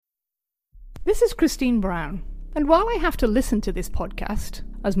This is Christine Brown, and while I have to listen to this podcast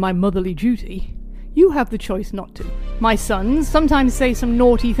as my motherly duty, you have the choice not to. My sons sometimes say some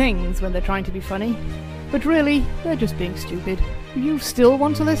naughty things when they're trying to be funny, but really, they're just being stupid. If you still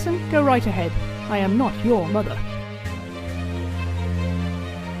want to listen, go right ahead. I am not your mother.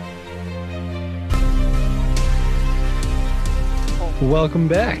 Welcome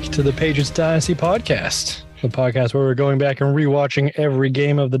back to the Patriots Dynasty podcast, the podcast where we're going back and rewatching every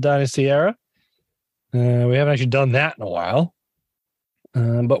game of the Dynasty era. We haven't actually done that in a while,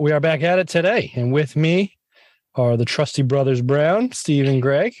 but we are back at it today. And with me are the trusty brothers Brown, Steve and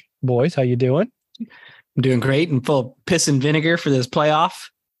Greg. Boys, how you doing? I'm doing great and full of piss and vinegar for this playoff.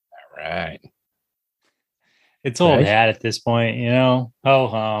 All right. It's old hat at this point, you know.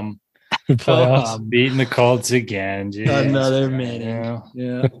 Playoffs. Beating the Colts again. Geez. Another minute.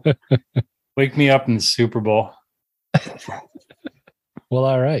 Yeah. Wake me up in the Super Bowl. Well,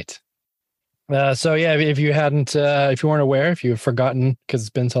 all right. So yeah, if you weren't aware, if you've forgotten, because it's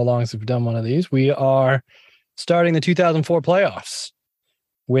been so long since we've done one of these, we are starting the 2004 playoffs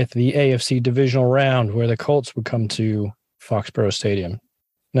with the AFC divisional round, where the Colts would come to Foxborough,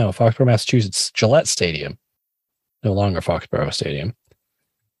 Massachusetts, Gillette Stadium, no longer Foxborough Stadium,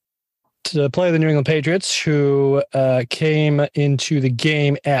 to play the New England Patriots, who came into the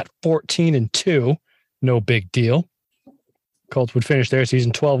game at 14-2. No big deal. Colts would finish their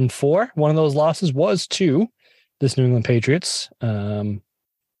season 12-4. One of those losses was to this New England Patriots, the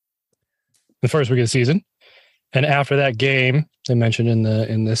first week of the season. And after that game, they mentioned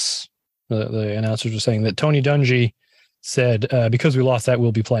the announcers were saying that Tony Dungy said, because we lost that,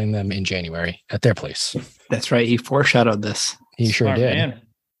 we'll be playing them in January at their place. That's right. He foreshadowed this. He sure Smart did. Man.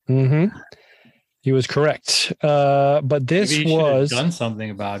 Mm-hmm. He was correct. But this Maybe he was should have done something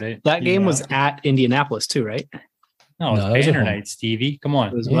about it. That game was at Indianapolis too, right? No, it was No, that was at Banner home. Night, Stevie. Come on.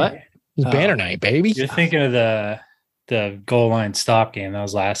 It was Yeah. what? It was Banner Night, baby. You're thinking of the goal line stop game. That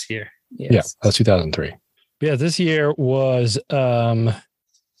was last year. Yes. Yeah, that was 2003. Yeah, this year was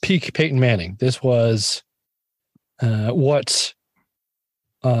peak Peyton Manning. This was what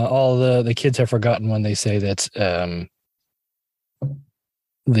all the kids have forgotten when they say that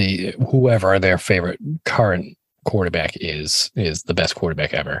whoever their favorite current quarterback is the best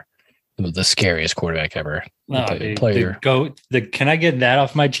quarterback ever, the scariest quarterback ever. No, The the GOAT. Can I get that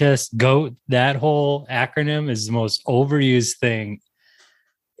off my chest? GOAT. That whole acronym is the most overused thing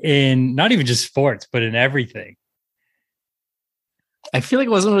in not even just sports, but in everything. I feel like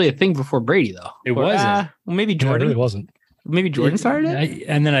it wasn't really a thing before Brady, though. It wasn't. Well, maybe Yeah, it Jordan. really wasn't. Maybe Jordan started it.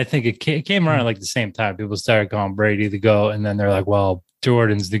 And then I think it came around at like the same time. People started calling Brady the GOAT, and then they're like, well,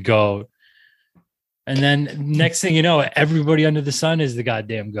 Jordan's the GOAT. And then next thing you know, everybody under the sun is the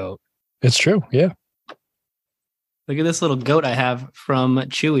goddamn GOAT. It's true. Yeah. Look at this little goat I have from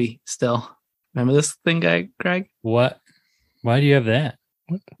Chewy still. Remember this thing, guy, Greg? What? Why do you have that?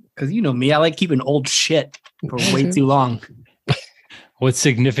 Because you know me, I like keeping old shit for way too long. What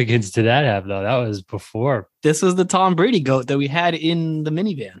significance did that have, though? That was before. This is the Tom Brady goat that we had in the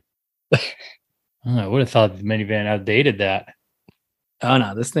minivan. I would have thought the minivan outdated that. Oh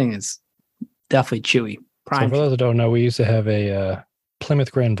no, this thing is definitely Chewy. So Prime. for those that don't know, we used to have a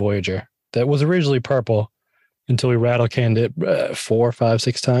Plymouth Grand Voyager that was originally purple until we rattle canned it 4, 5,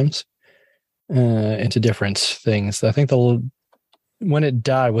 6 times into different things. I think when it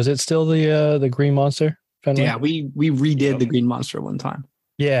died, was it still the Green Monster? Fenway? Yeah, we redid the Green Monster one time.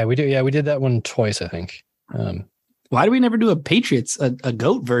 Yeah, we do. Yeah, we did that one twice, I think. Why do we never do a Patriots, a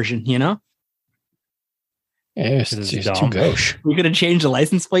goat version, you know? Yeah, it's It is just too dumb. gauche. We could have changed the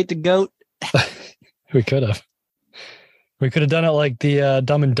license plate to goat. We could have. We could have done it like the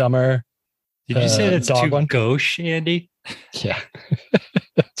Dumb and Dumber. Did you say that's dog too one? gauche, Andy? Yeah.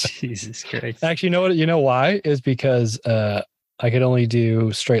 Jesus Christ. Actually, you know why? Is because I could only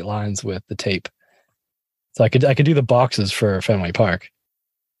do straight lines with the tape. So I could do the boxes for Fenway Park.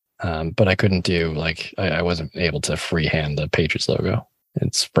 But I couldn't do I wasn't able to freehand the Patriots logo.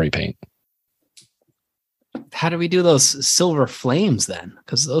 It's spray paint. How do we do those silver flames then?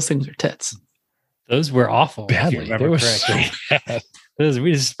 Because those things are tits. Those were awful. if you Badly. remember They were correctly. so bad.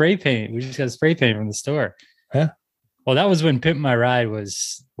 We just spray paint. We just got spray paint from the store. Yeah. Well, that was when Pimp My Ride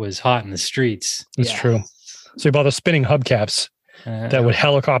was hot in the streets. It's Yeah. true. So you bought the spinning hubcaps Uh, that would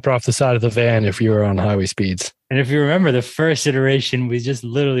helicopter off the side of the van if you were on highway speeds. and if you remember the first iteration, we just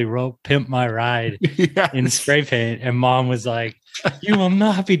literally wrote Pimp My Ride in spray paint. And Mom was like, you will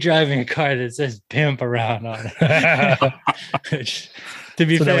not be driving a car that says pimp around on it. Which, to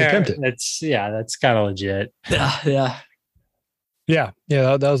be So now we fair, pimped it. that's kind of legit. Yeah. Yeah.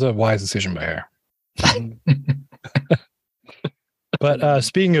 That was a wise decision by her. But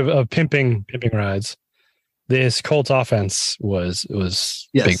speaking of pimping rides, this Colts offense was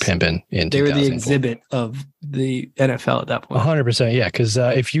Yes. big pimping in 2004. They were the exhibit of the NFL at that point. 100%, yeah. Because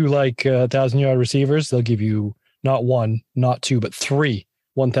if you like 1,000-yard receivers, they'll give you not one, not two, but 3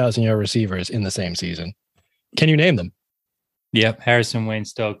 1,000-yard receivers in the same season. Can you name them? Yep, Harrison, Wayne,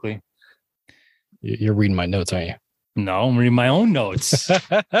 Stokely. You're reading my notes, aren't you? No, I'm reading my own notes.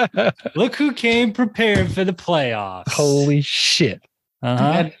 Look who came prepared for the playoffs. Holy shit!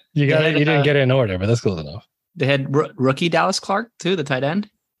 Uh-huh. You didn't get it in order, but that's close enough. They had rookie Dallas Clark too, the tight end.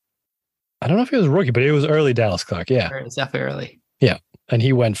 I don't know if he was a rookie, but it was early Dallas Clark. Yeah, It's definitely early. Yeah, and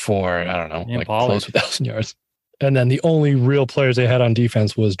he went for I don't know, like Pollard. close to 1,000 yards. And then the only real players they had on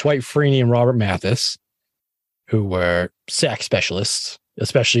defense was Dwight Freeney and Robert Mathis, who were sack specialists,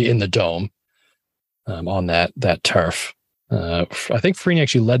 especially in the dome on that turf. I think Freeney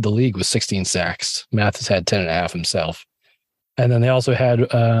actually led the league with 16 sacks. Mathis had 10.5 himself. And then they also had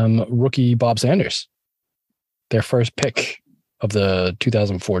rookie Bob Sanders, their first pick of the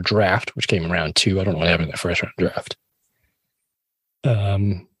 2004 draft, which came in round 2. I don't know what happened in the first round draft.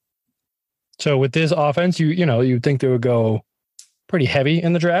 So with this offense, you'd think they would go pretty heavy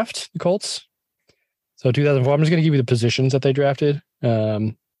in the draft, the Colts. So 2004, I'm just going to give you the positions that they drafted.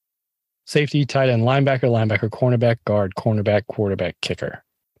 Safety, tight end, linebacker, cornerback, guard, cornerback, quarterback, kicker.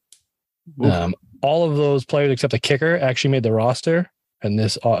 All of those players except the kicker actually made the roster, and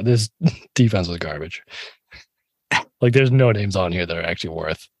this defense was garbage. Like, there's no names on here that are actually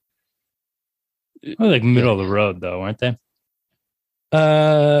worth. Well, like middle of the road, though, weren't they?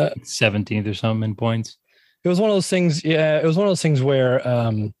 17th or something in points. It was one of those things. Yeah, it was one of those things where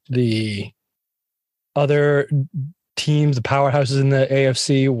the other teams, the powerhouses in the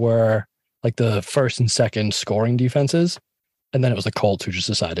AFC, were like the first and second scoring defenses, and then it was the Colts who just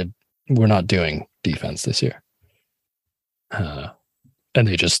decided we're not doing defense this year, and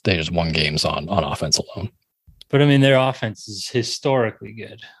they just won games on offense alone. But I mean, their offense is historically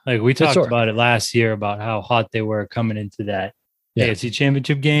good. Like we talked about it last year about how hot they were coming into that AFC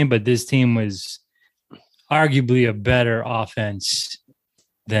Championship game, but this team was arguably a better offense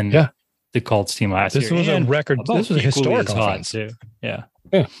than the Colts team last year. This was a record. This was a historic offense too. Yeah.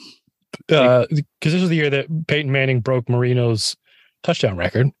 Because this was the year that Peyton Manning broke Marino's touchdown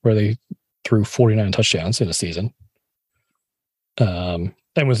record, where they threw 49 touchdowns in a season. And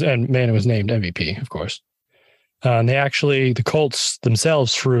Manning was named MVP, of course. And the Colts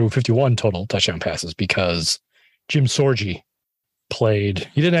themselves threw 51 total touchdown passes because Jim Sorgi played.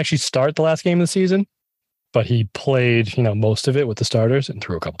 He didn't actually start the last game of the season, but he played, most of it with the starters and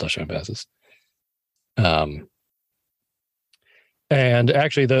threw a couple touchdown passes. And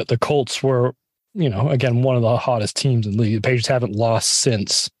actually the Colts were, again, one of the hottest teams in the league. The Patriots haven't lost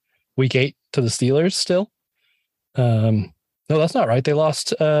since week 8 to the Steelers still. No, that's not right. They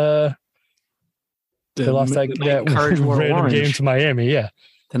lost, that Courage wore random orange game to Miami. Yeah.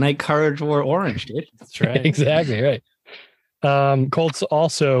 The night Courage wore orange, dude. That's right. Exactly right. Colts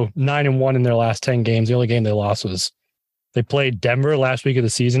also 9-1 in their last 10 games. The only game they lost was they played Denver last week of the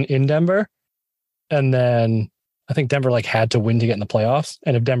season in Denver. And then I think Denver had to win to get in the playoffs.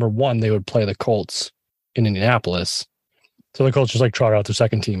 And if Denver won, they would play the Colts in Indianapolis. So the Colts just trotted out their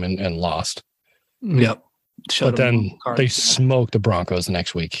second team and lost. Yep. But then they smoked the Broncos the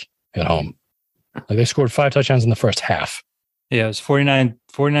next week at home. They scored 5 touchdowns in the first half. Yeah, it was 49-24,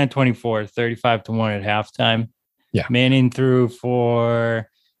 35-1 at halftime. Yeah. Manning threw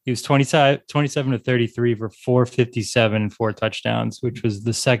he was 27 to 33 for 457 and 4 touchdowns, which was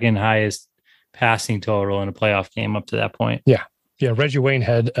the second highest passing total in a playoff game up to that point. Yeah. Yeah. Reggie Wayne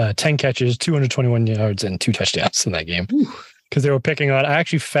had 10 catches, 221 yards, and 2 touchdowns in that game because they were picking on. I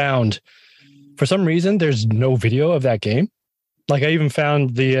actually found, for some reason, there's no video of that game. I even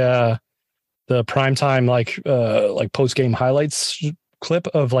found the primetime post game highlights clip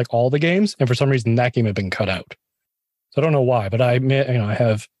of all the games, and for some reason that game had been cut out. So I don't know why, but I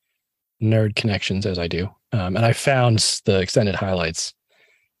have nerd connections as I do, and I found the extended highlights,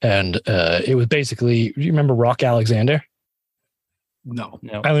 and it was basically. Do you remember Rock Alexander? No.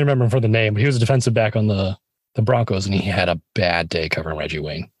 I only remember him for the name, but he was a defensive back on the Broncos, and he had a bad day covering Reggie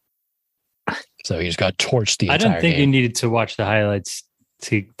Wayne. So he just got torched the entire game. I don't think you needed to watch the highlights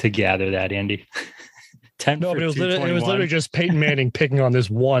to gather that, Andy. No, but it was literally just Peyton Manning picking on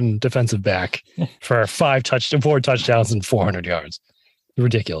this one defensive back for 4 touchdowns and 400 yards.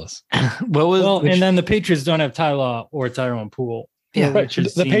 Ridiculous. And then the Patriots don't have Tyler or Tyrone Poole. Yeah, right.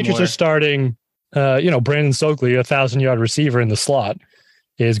 The Patriots are starting, Brandon Stokely, 1,000-yard receiver in the slot,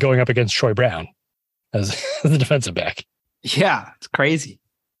 is going up against Troy Brown as the defensive back. Yeah, it's crazy.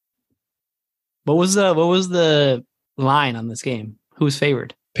 What was the line on this game? Who's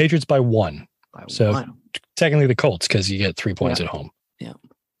favored? Patriots by 1. By So 1. technically the Colts because you get 3 points Yeah. at home. Yeah.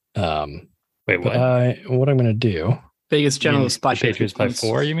 Wait, But what? what I'm going to do? Vegas You general mean spot the Patriots by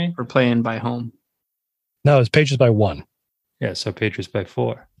 4, you mean? for playing by home. No, it's Patriots by 1. Yeah, so Patriots by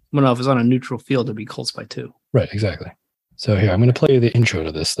 4. Well, no, if it's on a neutral field, it'd be Colts by 2. Right, exactly. So here, I'm going to play you the intro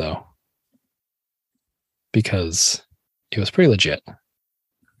to this, though, because it was pretty legit.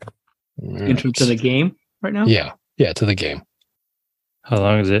 Intro to the game right now? Yeah, to the game. How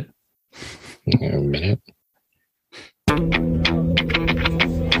long is it? A minute.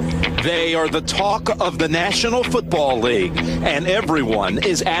 They are the talk of the National Football League, and everyone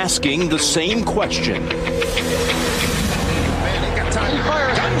is asking the same question. Manning got time. He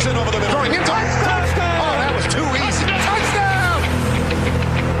fires. Guns it over the middle. Throwing in touchdown. Oh, that was too easy. Touchdown!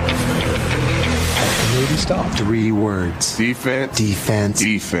 Maybe stop. 3 words. Defense. Defense.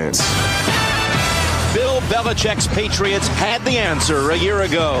 Defense. Bill Belichick's Patriots had the answer a year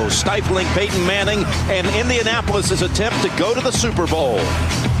ago, stifling Peyton Manning and Indianapolis' attempt to go to the Super Bowl.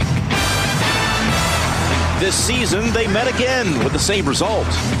 This season, they met again with the same result.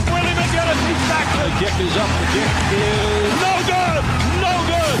 Willie McGinnis, he's back. The kick is up. The kick is no good. No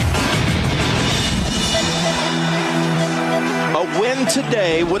good. A win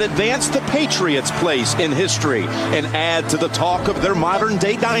today would advance the Patriots' place in history and add to the talk of their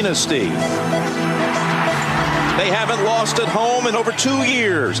modern-day dynasty. They haven't lost at home in over 2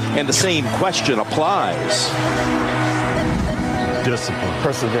 years, and the same question applies. Discipline.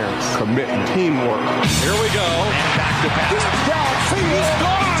 Perseverance. Commitment. Teamwork. Here we go. And back to pass. Touchdown.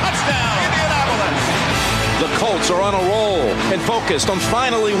 Indianapolis. The Colts are on a roll and focused on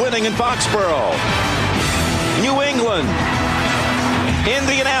finally winning in Foxborough. New England.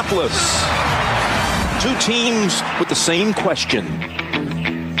 Indianapolis. 2 teams with the same question.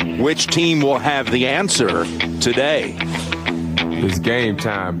 Which team will have the answer today? It's game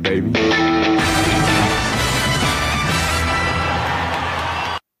time, baby.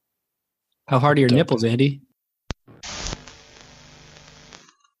 How hard are your nipples, Andy?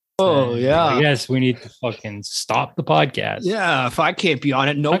 Oh, yeah. I guess we need to fucking stop the podcast. Yeah, if I can't be on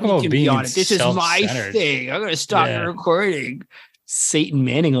it, nobody about can be being on it. This is my self-centered. thing. I'm going to stop Yeah. the recording. Satan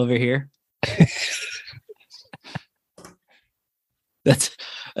Manning over here. That's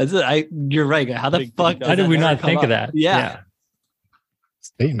it. You're right. How the fuck? How did we not think of that? Yeah.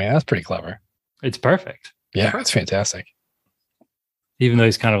 Hey, man, that's pretty clever. It's perfect. Yeah, it's fantastic. Even though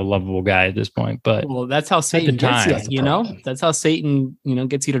he's kind of a lovable guy at this point, but Well, that's how Satan gets time. you. That's the You know, problem. that's how Satan,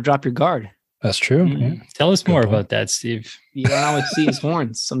 gets you to drop your guard. That's true. Mhm. Yeah. tell us Good more point. about that, Steve. You don't always see his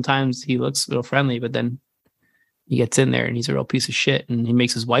horns. Sometimes he looks a little friendly, but then he gets in there and he's a real piece of shit, and he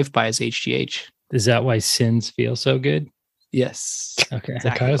makes his wife buy his HGH. Is that why sins feel so good? Yes. Okay.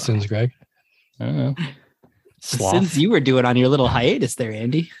 What kind of sins, Greg? I don't know. The Sloth. sins you were doing on your little hiatus there,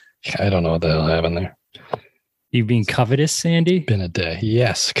 Andy. I don't know what the hell happened there. You being covetous, Sandy? Been a day.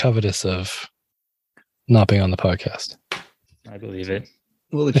 Yes, covetous of not being on the podcast. I believe it.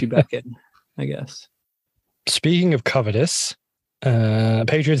 We'll let you back in, I guess. Speaking of covetous,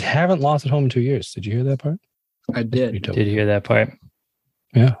 Patriots haven't lost at home in 2 years. Did you hear that part? I Pretty did. dope. Did you hear that part?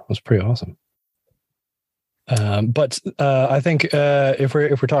 Yeah, it was pretty awesome. But I think if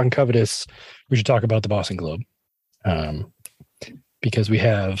we're talking covetous, we should talk about the Boston Globe, because we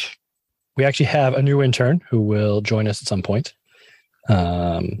actually have a new intern who will join us at some point.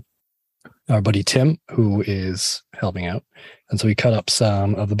 Our buddy Tim, who is helping out, and so we cut up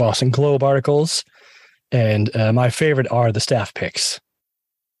some of the Boston Globe articles, and my favorite are the staff picks,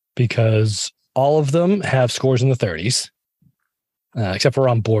 because all of them have scores in the 30s. Except for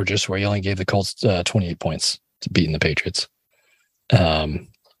Ron Borges, where he only gave the Colts 28 points to beating the Patriots. And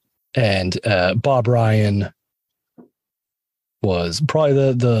Bob Ryan was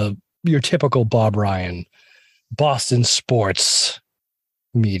probably your typical Bob Ryan, Boston sports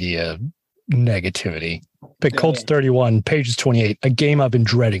media negativity. Pick Colts 31, Patriots 28, a game I've been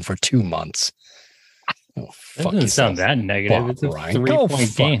dreading for 2 months. Oh, That fuck doesn't yourself, sound that negative. Bob It's a Ryan. Go 3-point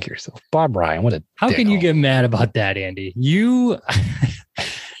fuck game. yourself. Bob Ryan, what a How can you dickhole. get mad about that, Andy? You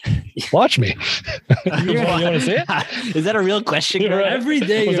Watch me. You want to see it? Is that a real question? You're Greg? right. every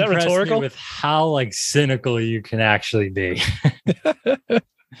day Was you that impress me rhetorical? with how like cynical you can actually be. All right,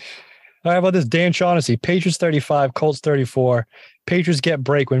 how about this? Dan Shaughnessy, Patriots 35, Colts 34. Patriots get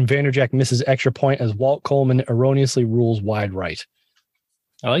break when Vanderjagt misses extra point as Walt Coleman erroneously rules wide right.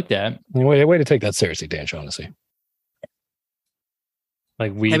 I like that. Way to take that seriously, Dan Shaughnessy.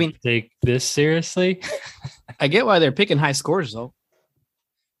 Like we I mean- take this seriously. I get why they're picking high scores, though.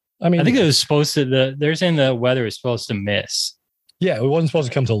 I mean, I think it was supposed to. They're saying the weather is supposed to miss. yeah, it wasn't supposed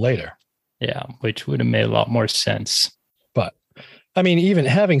to come till later. Yeah, which would have made a lot more sense. But I mean, even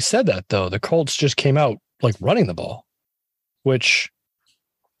having said that, though, the Colts just came out like running the ball, which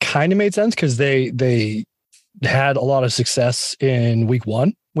kind of made sense because they had a lot of success in week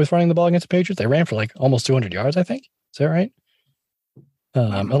 1 with running the ball against the Patriots. They ran for like almost 200 yards, I think. Is that right?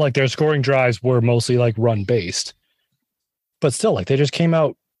 And like their scoring drives were mostly like run based, but still, like they just came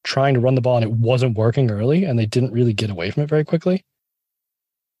out trying to run the ball and it wasn't working early, and they didn't really get away from it very quickly.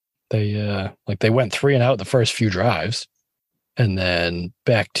 They went 3 and out the first few drives, and then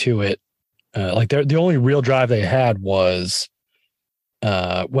back to it. Like the only real drive they had was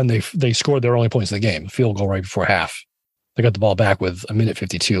when they scored their only points of the game, a field goal right before half. They got the ball back with a minute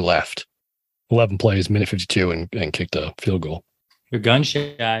 52 left, 11 plays, minute 52, and kicked a field goal. They're gun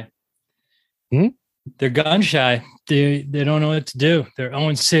shy. They're gun shy. They don't know what to do. They're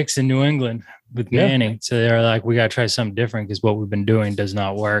 0-6 in New England with Manning. So they're like, we got to try something different because what we've been doing does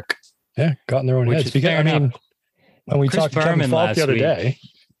not work. Yeah, got in their own heads. Because, I mean, when we talked to Kevin Falk the other day,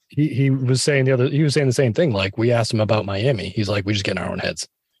 he was saying the same thing. Like, we asked him about Miami. He's like, we just get in our own heads.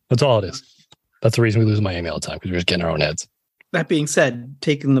 That's all it is. That's the reason we lose Miami all the time, because we're just getting our own heads. That being said,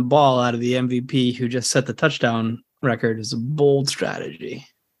 taking the ball out of the MVP who just set the touchdown record is a bold strategy.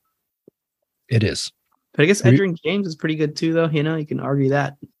 It is. But I guess Edgerrin James is pretty good too, though. You know, you can argue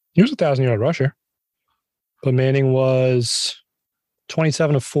that. He was a 1,000-yard rusher. But Manning was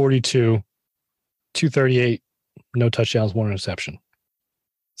 27 of 42, 238, no touchdowns, 1 interception.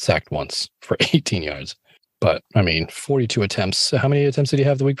 Sacked once for 18 yards. But, I mean, 42 attempts. How many attempts did he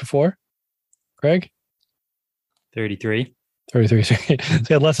have the week before, Craig? 33. 33. So he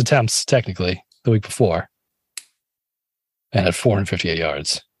had less attempts, technically, the week before. And had 458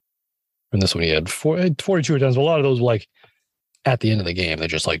 yards. And this one he had 42 attempts. A lot of those were like at the end of the game. They're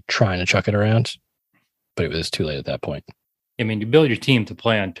just like trying to chuck it around. But it was too late at that point. I mean, you build your team to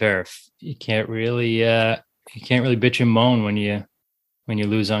play on turf. You can't really bitch and moan when you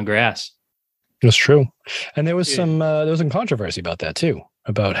lose on grass. That's true. And there was some controversy about that too,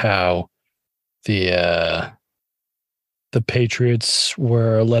 about how the Patriots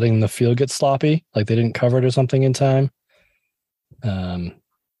were letting the field get sloppy, like they didn't cover it or something in time.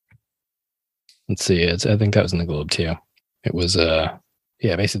 Let's see. I think that was in the Globe too. It was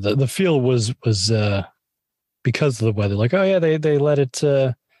basically the field was because of the weather. Like, oh yeah, they let it.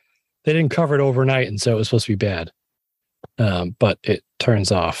 They didn't cover it overnight, and so it was supposed to be bad. But it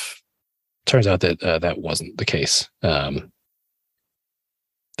turns out that that wasn't the case.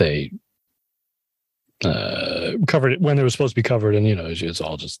 They covered it when it was supposed to be covered, and it's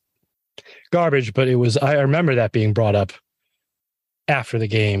all just garbage. But it was. I remember that being brought up after the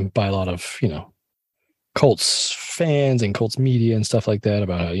game by a lot of Colts fans and Colts media and stuff like that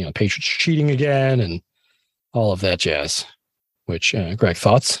about how Patriots cheating again and all of that jazz. Which Greg,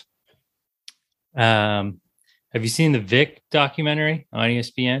 thoughts? Have you seen the Vic documentary on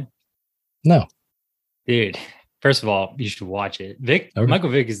ESPN? No. Dude, first of all, you should watch it. Vic, okay. Michael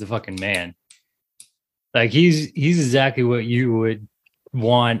Vick is the fucking man. Like he's exactly what you would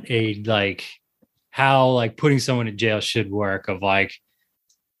want how putting someone in jail should work of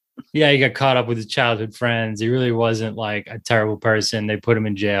he got caught up with his childhood friends. He really wasn't a terrible person. They put him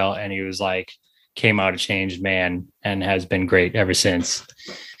in jail and he was came out a changed man and has been great ever since.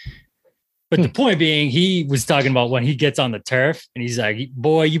 But the point being, he was talking about when he gets on the turf and he's like,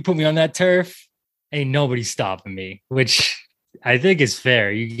 boy, you put me on that turf, ain't nobody stopping me, which I think is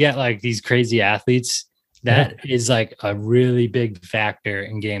fair. You get these crazy athletes. That is a really big factor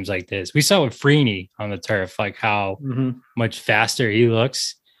in games like this. We saw with Freeney on the turf, how much faster he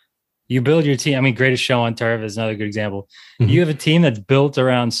looks. You build your team. I mean, Greatest Show on Turf is another good example. Mm-hmm. You have a team that's built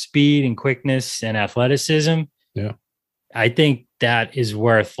around speed and quickness and athleticism. Yeah. I think that is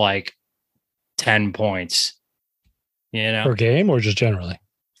worth 10 points, per game or just generally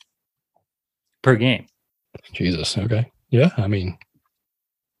per game. Jesus. Okay. Yeah. I mean,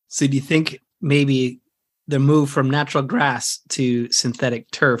 so do you think maybe the move from natural grass to synthetic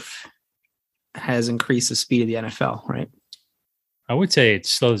turf has increased the speed of the NFL, right? I would say it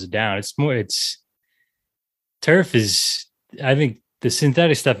slows it down. Turf is, I think the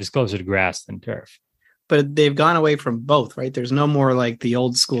synthetic stuff is closer to grass than turf. But they've gone away from both, right? There's no more the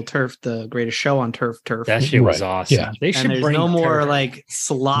old school turf, the Greatest Show on turf. That shit was awesome. Yeah. They should bring no more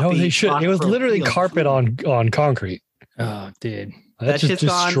sloppy. No, they should. It was literally carpet on concrete. Oh, dude. That just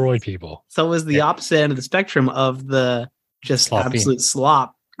destroyed people. So it was the opposite end of the spectrum of the just sloppy. Absolute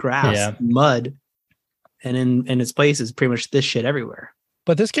slop, grass, mud. And in its place is pretty much this shit everywhere.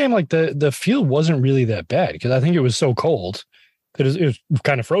 But this game, the field wasn't really that bad because I think it was so cold that it was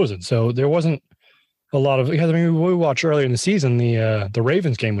kind of frozen. So there wasn't a lot of, because we watched earlier in the season the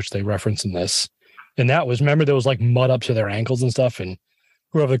Ravens game, which they referenced in this, And that was, remember, there was like mud up to their ankles and stuff. And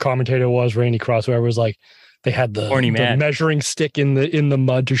whoever the commentator was, Randy Cross, whoever, was like, they had the measuring stick in the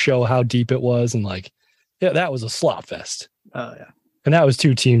mud to show how deep it was. And like, yeah, that was a slop fest. Oh, yeah. And that was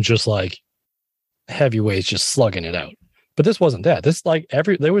two teams just like heavyweights just slugging it out. But this wasn't that. This like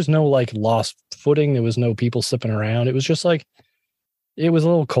there was no like lost footing. There was no people slipping around. It was just like, it was a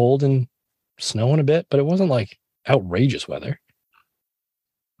little cold and snowing a bit, but it wasn't like outrageous weather.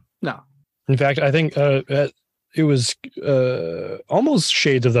 No. In fact, I think it was almost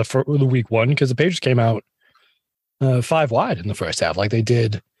shades of the week one, because the Patriots came out 5 wide in the first half. Like they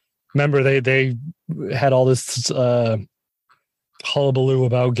did. Remember, they had all this hullabaloo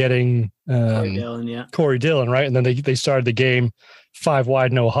about getting Corey Dillon, right? And then they started the game 5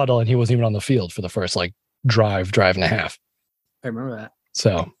 wide, no huddle, and he wasn't even on the field for the first like drive and a half. I remember that.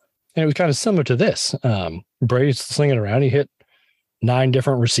 So, and it was kind of similar to this. Brady's slinging around. He hit 9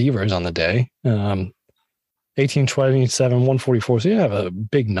 different receivers on the day. 18, 27, 144. So you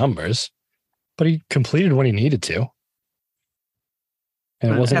have big numbers, but he completed when he needed to.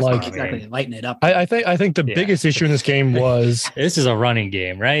 And it wasn't like exactly lighten it up. I think the biggest issue in this game was this is a running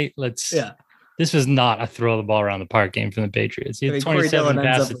game, right? This was not a throw the ball around the park game from the Patriots. He had 27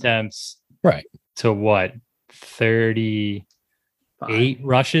 pass attempts, right? To what, 38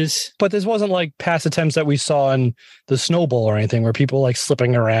 rushes? But this wasn't like pass attempts that we saw in the Snow Bowl or anything, where people like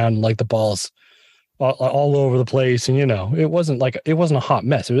slipping around, like the balls all over the place, and it wasn't a hot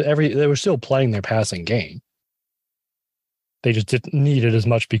mess. It was they were still playing their passing game. They just didn't need it as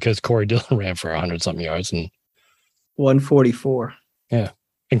much because Corey Dillon ran for 100-something yards and 144. Yeah.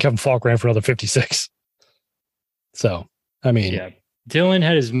 And Kevin Falk ran for another 56. So, I mean, yeah, Dillon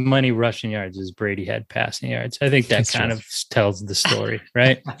had as many rushing yards as Brady had passing yards. I think that kind of tells the story,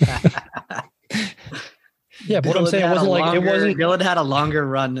 right? Yeah, but what I'm saying, Dillon had a longer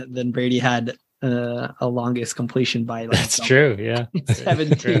run than Brady had a longest completion by. Like, that's true. Yeah.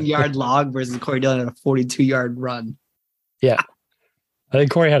 17-yard log versus Corey Dillon had a 42-yard run. Yeah. I think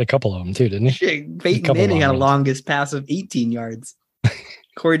Corey had a couple of them too, didn't he? Peyton Manning had a longest pass of 18 yards.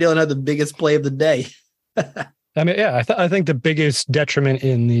 Corey Dillon had the biggest play of the day. I mean, yeah, I think the biggest detriment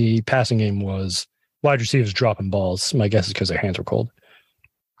in the passing game was wide receivers dropping balls. My guess is because their hands were cold.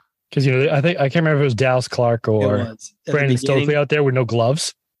 Because, I can't remember if it was Dallas Clark or Brandon Stokely out there with no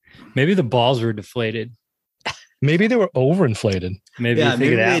gloves. Maybe the balls were deflated. Maybe they were overinflated. Maybe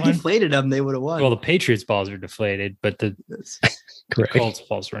they deflated them, they would have won. Well, the Patriots balls were deflated, but the Colts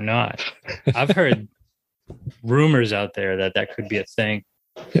balls were not. I've heard rumors out there that could be a thing.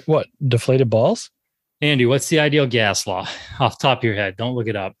 What, deflated balls? Andy, what's the ideal gas law? Off the top of your head, don't look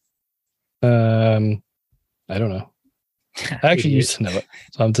it up. I don't know. I actually used to know it,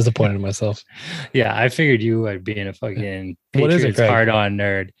 so I'm disappointed in myself. Yeah, I figured you would be in a fucking Patriots hard-on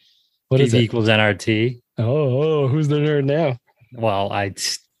nerd. What is it? Equals NRT. Oh, who's the nerd now? Well, I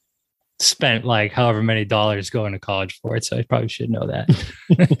spent like however many dollars going to college for it, so I probably should know that.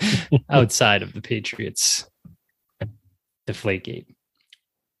 Outside of the Patriots Deflategate.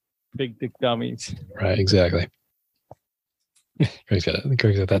 Big dick dummies. Right, exactly. Greg's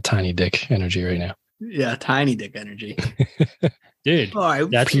got that tiny dick energy right now. Yeah, tiny dick energy. Dude,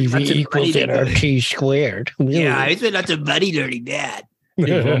 that's PV equals NRT squared. Yeah, I said that's a buddy dirty dad.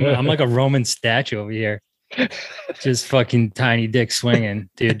 Dude, I'm like a Roman statue over here. Just fucking tiny dick swinging,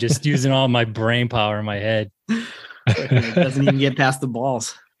 dude. Just using all my brain power in my head. It doesn't even get past the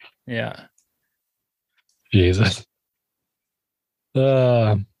balls. Yeah. Jesus.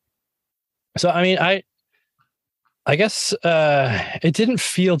 So I mean, I guess it didn't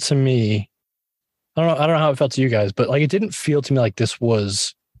feel to me. I don't know how it felt to you guys, but like it didn't feel to me like this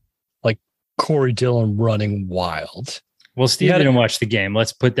was like Corey Dillon running wild. Well, Steve didn't watch the game.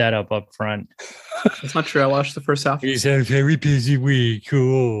 Let's put that up front. That's not true. I watched the first half. He's had a very busy week.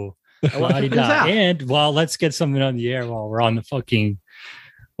 Cool. And let's get something on the air while we're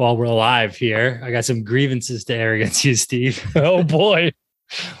alive here. I got some grievances to air against you, Steve. Oh boy.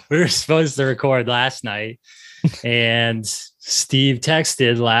 We were supposed to record last night, and Steve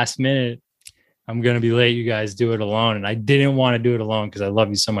texted last minute, I'm going to be late. You guys do it alone. And I didn't want to do it alone because I love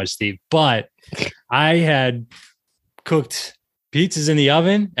you so much, Steve. But I had cooked pizzas in the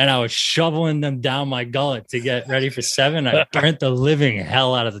oven and I was shoveling them down my gullet to get ready for 7. I burnt the living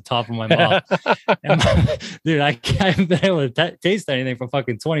hell out of the top of my mouth. Dude, I haven't been able to taste anything for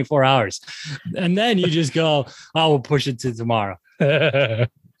fucking 24 hours. And then you just go, we'll push it to tomorrow.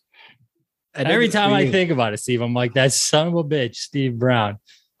 Every time I think about it, Steve, I'm like, that son of a bitch, Steve Brown.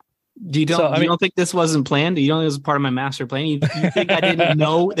 You don't think this wasn't planned? You don't think it was part of my master plan? You think I didn't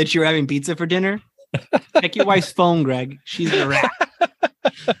know that you were having pizza for dinner? Check your wife's phone, Greg. She's the rat.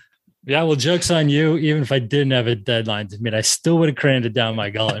 Yeah, well, joke's on you. Even if I didn't have a deadline to meet, I still would have crammed it down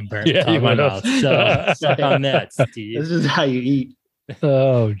my gullet and burnt the top of my mouth. So suck on that, Steve. This is how you eat.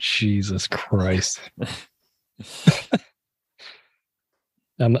 Oh, Jesus Christ.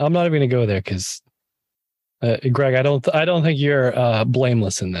 I'm not even going to go there because, Greg, I don't think you're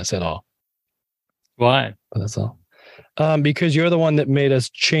blameless in this at all. Why? That's all. Because you're the one that made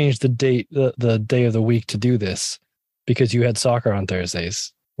us change the date, the day of the week to do this, because you had soccer on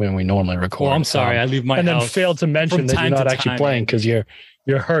Thursdays when we normally record. Well, I'm sorry, I leave my and house then failed to mention that you're not actually playing because you're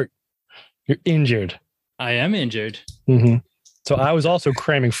hurt, you're injured. I am injured. Mm-hmm. So I was also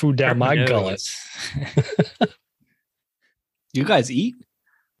cramming food down my gullet. You guys eat?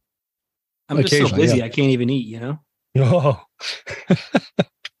 I'm just so busy, I can't even eat. You know.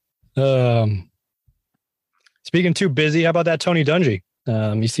 Oh. Speaking too busy, how about that Tony Dungy?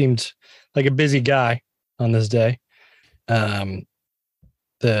 He seemed like a busy guy on this day.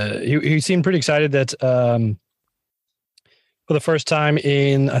 He seemed pretty excited that for the first time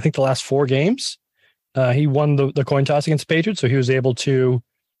in I think the last 4 games, he won the coin toss against the Patriots, so he was able to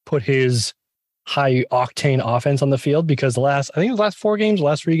put his high octane offense on the field because the last 3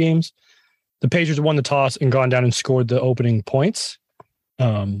 games, the Patriots won the toss and gone down and scored the opening points.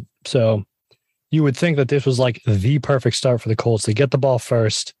 So you would think that this was like the perfect start for the Colts to get the ball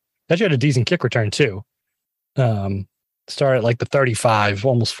first. Actually had a decent kick return too. Start at like the 35,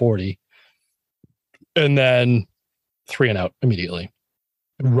 almost 40. And then 3 and out immediately.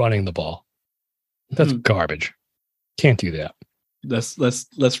 Running the ball. That's garbage. Can't do that.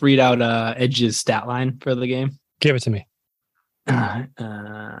 Let's read out Edge's stat line for the game. Give it to me.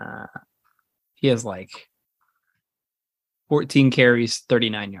 He has like 14 carries,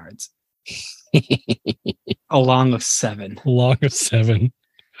 39 yards. A long of 7. Long of 7.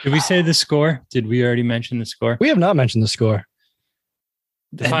 Did we say the score? Did we already mention the score? We have not mentioned the score.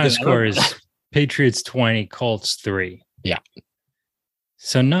 The final score is Patriots 20, Colts 3. Yeah.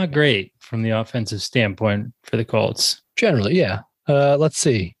 So not great from the offensive standpoint for the Colts. Generally, yeah. Let's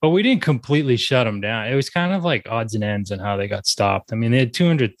see. But we didn't completely shut them down. It was kind of like odds and ends on how they got stopped. I mean, they had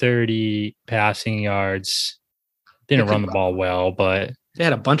 230 passing yards. Didn't run the ball well, but they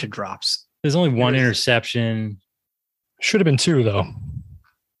had a bunch of drops. There's only 1 interception. Should have been 2, though.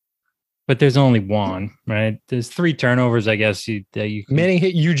 But there's only 1, right? There's 3 turnovers, I guess. Manning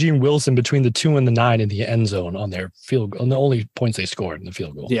hit Eugene Wilson between the 2 and the 9 in the end zone on their field goal. On the only points they scored in the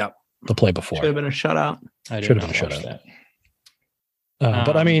field goal. Yeah. The play before. Should have been a shutout. Should have been a shutout.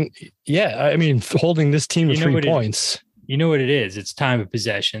 But I mean, holding this team to 3 points. You know what it is? It's time of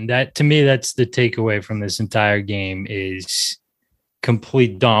possession. That, to me, that's the takeaway from this entire game is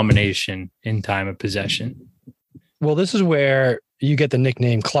complete domination in time of possession. Well, this is where you get the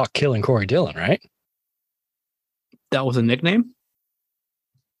nickname Clock Killing Corey Dillon, right? That was a nickname?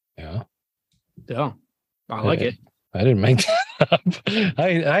 Yeah. Yeah. I like it. I didn't make that up.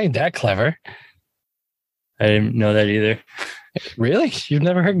 I ain't that clever. I didn't know that either. Really? You've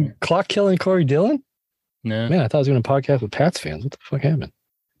never heard Clock Killing Corey Dillon? No. Man, I thought I was doing a podcast with Pats fans. What the fuck happened?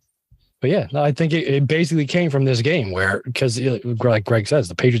 But yeah, no, I think it basically came from this game where, because like Greg says,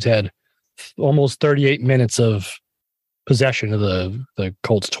 the Patriots had almost 38 minutes of possession of the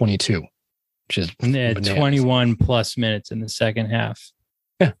Colts 22, which is and they had 21 plus minutes in the second half.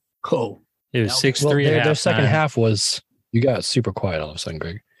 Yeah. Cool. It was 6-3 at their second half was, you got super quiet all of a sudden,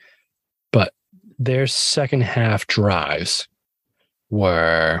 Greg. But their second half drives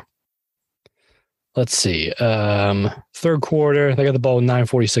were, let's see, third quarter, they got the ball with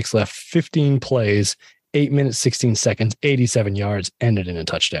 9:46 left, 15 plays, 8 minutes, 16 seconds, 87 yards, ended in a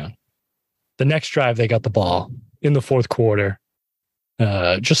touchdown. The next drive, they got the ball in the fourth quarter.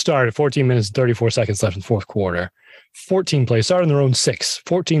 Just started 14 minutes, 34 seconds left in the fourth quarter. 14 plays, started in their own 6.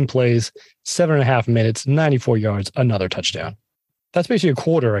 14 plays, 7.5 minutes, 94 yards, another touchdown. That's basically a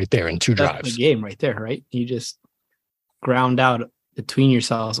quarter right there in 2 drives. That's the game right there, right? You just ground out between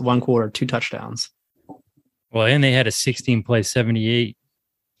yourselves 1 quarter, 2 touchdowns. Well, and they had a 16-play,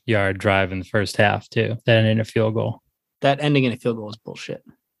 78-yard drive in the first half, too. That ended in a field goal. That ending in a field goal is bullshit.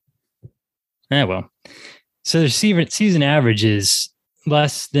 Yeah, well. So their season average is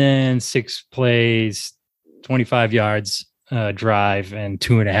less than 6 plays, 25 yards drive, and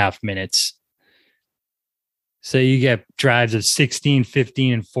 2.5 minutes. So you get drives of 16,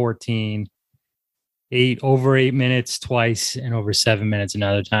 15, and 14. Over 8 minutes twice and over 7 minutes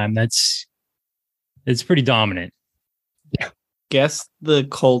another time. It's pretty dominant. Yeah. Guess the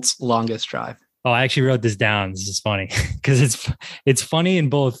Colts' longest drive. Oh, I actually wrote this down. This is funny because it's funny in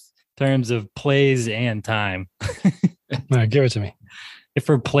both terms of plays and time. All right, give it to me. If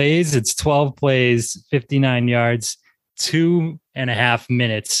for plays, it's 12 plays, 59 yards, 2.5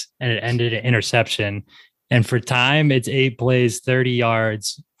 minutes and it ended an interception. And for time, it's 8 plays, 30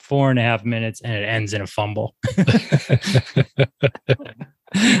 yards, 4.5 minutes, and it ends in a fumble.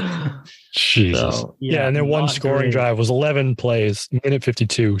 Jesus. So, yeah, and then one scoring drive was 11 plays, minute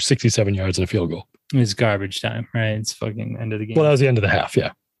 52, 67 yards, and a field goal. It's garbage time, right? It's fucking end of the game. Well, that was the end of the half,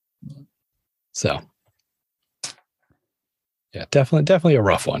 yeah. So, yeah, definitely a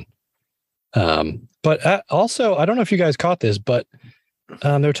rough one. But also, I don't know if you guys caught this, but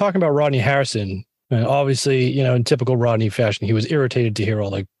they were talking about Rodney Harrison. And obviously, you know, in typical Rodney fashion, he was irritated to hear all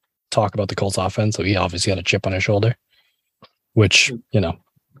the talk about the Colts offense. So he obviously had a chip on his shoulder, which, you know,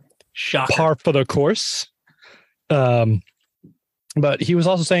 Shocker. par for the course. But he was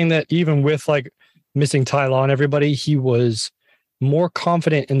also saying that even with like missing Ty Law and everybody, he was more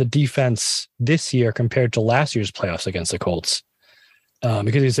confident in the defense this year compared to last year's playoffs against the Colts.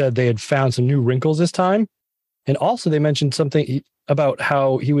 Because he said they had found some new wrinkles this time. And also they mentioned something about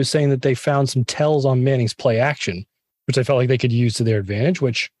how he was saying that they found some tells on Manning's play action, which I felt like they could use to their advantage,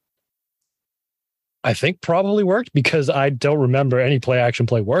 which I think probably worked because I don't remember any play action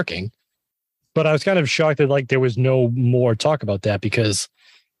play working. But I was kind of shocked that like there was no more talk about that, because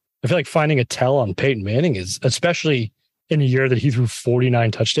I feel like finding a tell on Peyton Manning is, especially in a year that he threw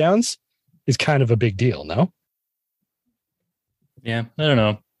 49 touchdowns, is kind of a big deal, no? Yeah, I don't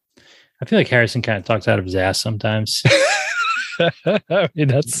know. I feel like Harrison kind of talks out of his ass sometimes. I mean,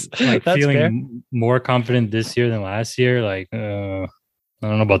 that's feeling fair. more confident this year than last year. Like, I don't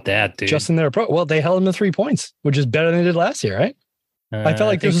know about that, dude. Just in their approach. Well, they held him to 3 points, which is better than they did last year, right? I felt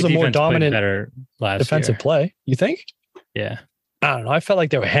like this was a more dominant better defensive play. You think? Yeah. I don't know. I felt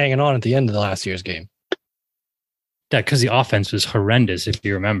like they were hanging on at the end of the last year's game. Yeah, because the offense was horrendous, if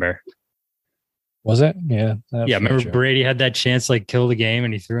you remember. Was it? Yeah. Yeah, remember Brady had that chance to like kill the game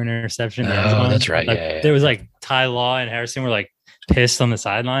and he threw an interception. Oh, that's right. Like, yeah. There was like Ty Law and Harrison were like pissed on the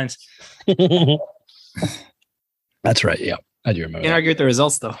sidelines. That's right. Yeah. I do remember. Can't argue with the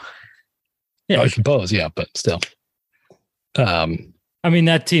results though. Yeah, I suppose. Yeah, but still. I mean,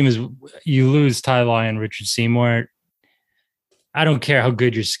 that team is, you lose Ty Law and Richard Seymour. I don't care how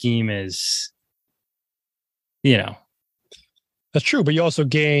good your scheme is. You know. That's true, but you also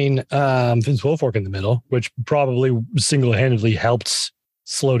gain Vince Wilfork in the middle, which probably single-handedly helped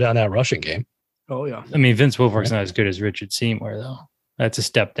slow down that rushing game. Oh yeah. I mean, Vince Wilfork's not as good as Richard Seymour, though. That's a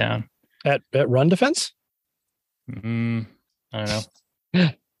step down. At run defense? I don't know.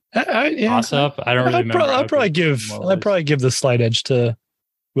 Yeah. Toss up. I don't really remember. I'd probably give the slight edge to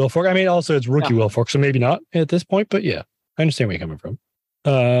Wilfork. I mean, also it's rookie Wilfork, so maybe not at this point, but yeah, I understand where you're coming from.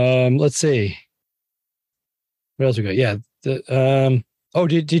 Let's see. What else we got? Yeah.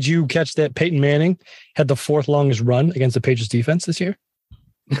 Did you catch that Peyton Manning had the 4th longest run against the Patriots defense this year?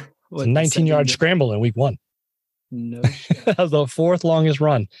 It's a 19-yard scramble in week 1. No shit. That was the 4th longest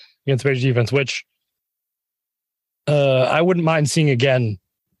run against the Patriots defense, which I wouldn't mind seeing again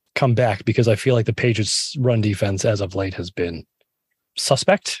come back, because I feel like the Patriots run defense as of late has been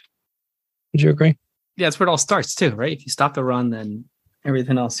suspect. Would you agree? Yeah, that's where it all starts too, right? If you stop the run, then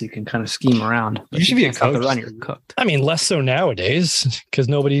everything else you can kind of scheme around. But You should be a stop the coach. run, you're cooked. I mean, less so nowadays, because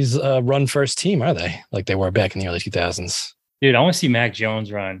nobody's run first team, are they? Like they were back in the early 2000s. Dude, I want to see Mac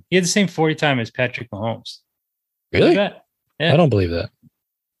Jones run. He had the same 40 time as Patrick Mahomes. Really? Yeah. I don't believe that.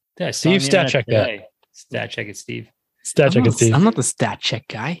 Yeah, I saw Steve, on the stat internet check that. today. Stat check it, Steve. Stat check and Steve. I'm not the stat check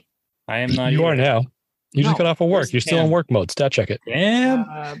guy. I am not. You are either. now. You just No, got off of work. where's You're still in Cam? work mode. Stat check it. Damn.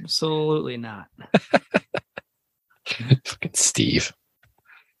 Absolutely not. Fucking Steve.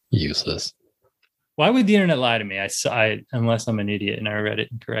 Useless. Why would the internet lie to me? I unless I'm an idiot and I read it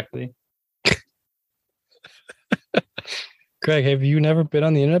incorrectly. Craig, have you never been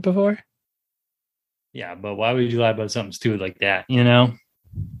on the internet before? Yeah, but why would you lie about something stupid like that? You know?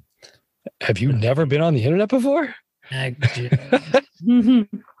 Have you never been on the internet before? Have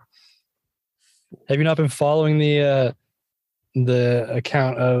you not been following the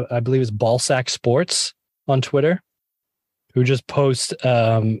account of, I believe it's Ballsack Sports on Twitter, who just post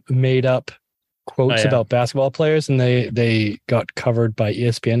made up quotes about basketball players, and they got covered by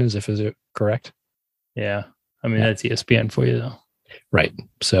ESPN as if is it correct? Yeah. I mean, that's ESPN for you, though. Right.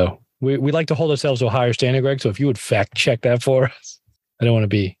 So we like to hold ourselves to a higher standard, Greg. So if you would fact check that for us, I don't want to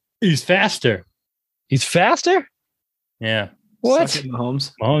be. He's faster. He's faster? Yeah. What? Suck it,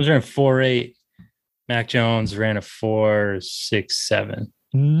 Mahomes. Mahomes ran 4.8. Mac Jones ran a 4.67.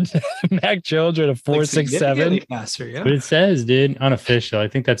 Mac Jones ran a 4.67. Significantly faster, yeah. But it says, dude, unofficial. I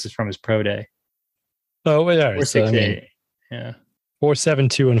think that's just from his pro day. Oh, wait, all right. So, 4.68. I mean, Yeah.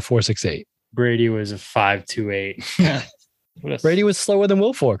 4.72 and a 4.68. Brady was a 5.28. Brady was slower than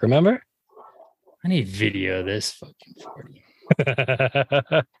Wilfork, remember? I need video of this fucking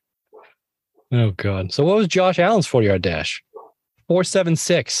 40. Oh God. So what was Josh Allen's 40-yard dash?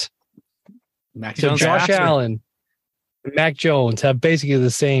 4.76. Mac So Jones Josh faster. Allen, Mac Jones have basically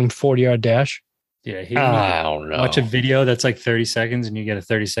the same 40-yard dash. Yeah, I don't know. watch a video that's like 30 seconds and you get a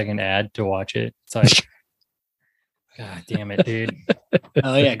 30-second ad to watch it. It's like, God damn it, dude.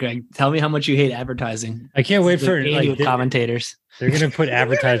 Oh yeah, Greg. Tell me how much you hate advertising. I can't wait for Like, like commentators. they're gonna put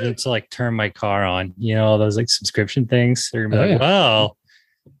advertisements to like turn my car on, you know, all those like subscription things. They're gonna be Oh, like, yeah. well,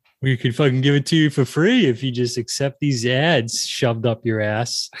 we could fucking give it to you for free if you just accept these ads shoved up your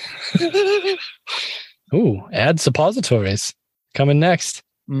ass. Ooh, ad suppositories coming next.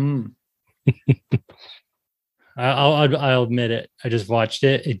 Mm. I'll admit it. I just watched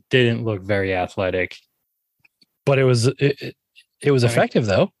it. It didn't look very athletic. But it was effective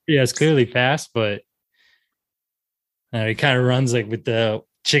though. Yeah, it's clearly fast, but it kind of runs like with the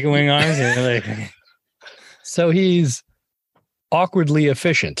chicken wing arms. And like, So he's awkwardly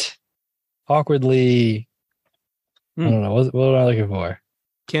efficient. Awkwardly, I don't know. What am I looking for?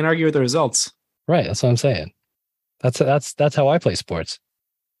 Can't argue with the results. Right, that's what I'm saying. That's how I play sports.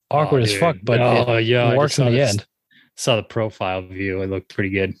 Awkward Oh, as dude. fuck, but it yeah, I works just in the saw end. Saw the profile view. It looked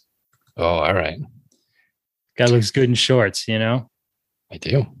pretty good. Oh, all right. Guy looks good in shorts, you know. I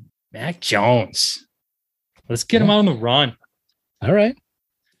do. Mac Jones. Let's get him Yeah. out on the run. All right.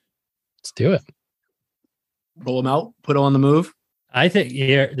 Let's do it. Roll them out. Put them on the move. I think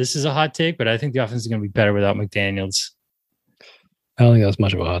this is a hot take, but I think the offense is going to be better without McDaniels. I don't think that's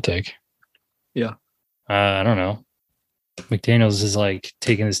much of a hot take. I don't know. McDaniels is like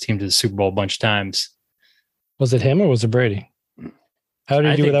taking his team to the Super Bowl a bunch of times. Was it him or was it Brady? How did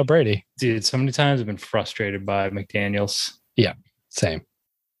he I do think- without Brady? Dude, so many times I've been frustrated by McDaniels. Same.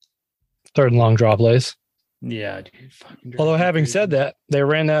 Third and long draw plays. Yeah, dude. Fucking Although drives me having crazy. said that, they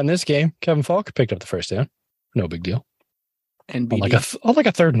ran that in this game. Kevin Falk picked up the first down. No big deal. And On like a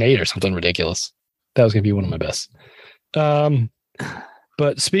 3rd and 8 or something ridiculous. That was going to be one of my best.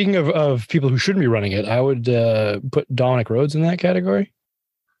 But speaking of people who shouldn't be running it, I would put Dominic Rhodes in that category.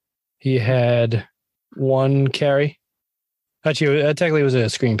 He had 1 carry. Actually, technically it was a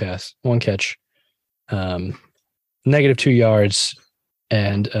screen pass, 1 catch, -2 yards,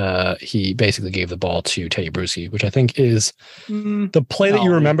 and he basically gave the ball to Teddy Bruschi, which I think is the play that you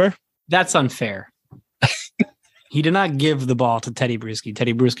No. remember. That's unfair. He did not give the ball to Teddy Bruschi.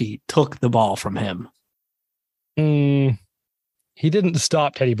 Teddy Bruschi took the ball from him. He didn't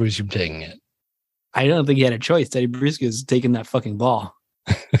stop Teddy Bruschi from taking it. I don't think he had a choice. Teddy Bruschi is taking that fucking ball.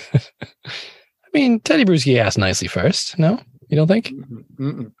 I mean, Teddy Bruschi asked nicely first. No, you don't think?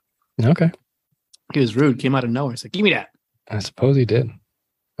 Mm-mm. Okay, He was rude. Came out of nowhere. He's like, give me that. I suppose he did.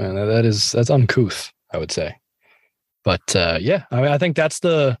 Man, that's uncouth, I would say. But yeah, I mean, I think that's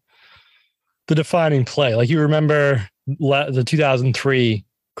the defining play. Like, you remember the 2003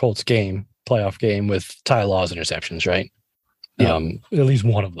 Colts game, playoff game with Ty Law's interceptions, right? Yeah. At least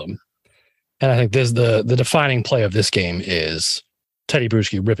one of them. And I think this the defining play of this game is Teddy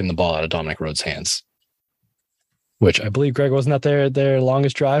Bruschi ripping the ball out of Dominic Rhodes' hands, which I believe, Greg, wasn't that their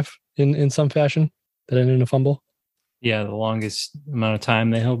longest drive in some fashion that ended in a fumble? Yeah, the longest amount of time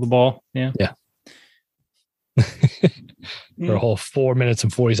they held the ball. Yeah. For a whole 4 minutes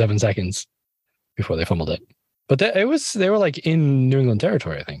and 47 seconds before they fumbled it. But they were like in New England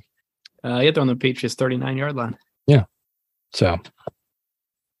territory, I think. He had on the Patriots 39-yard line. So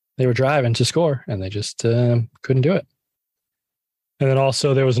they were driving to score and they just couldn't do it. And then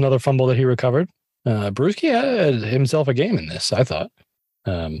also there was another fumble that he recovered. Bruschi had himself a game in this, I thought.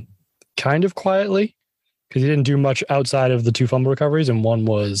 Kind of quietly, because he didn't do much outside of the 2 fumble recoveries. And one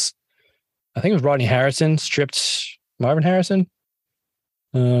was, I think it was Rodney Harrison stripped Marvin Harrison.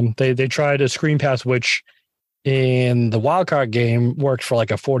 They tried a screen pass, which in the wild card game worked for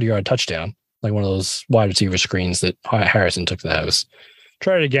like a 40-yard touchdown, like one of those wide receiver screens that Harrison took to the house.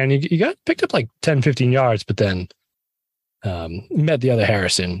 Tried it again. You got picked up like 10, 15 yards, but then met the other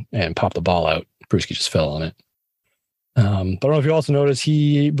Harrison and popped the ball out. Bruschi just fell on it. But I don't know if you also noticed,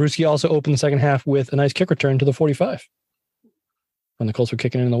 Bruschi also opened the second half with a nice kick return to the 45 when the Colts were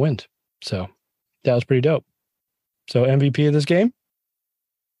kicking in the wind. So that was pretty dope. So MVP of this game,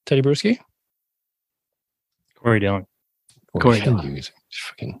 Teddy Bruschi. Corey Dillon. Corey Dillon. Dillon.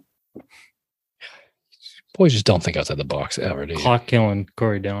 Fucking boys just don't think outside the box ever, do you? Clock killing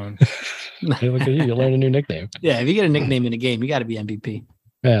Corey Dillon. Hey, look at you. You learned a new nickname. Yeah, if you get a nickname in a game, you got to be MVP.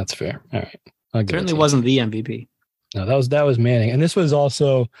 Yeah, that's fair. All right. I'll give it Certainly to you. wasn't the MVP. No, that was Manning. And this was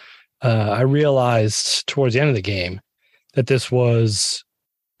also, I realized towards the end of the game that this was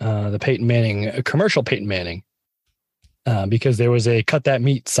the Peyton Manning, commercial Peyton Manning, because there was a cut that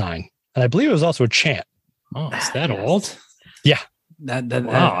meat sign And I believe it was also a chant. Oh, is that old?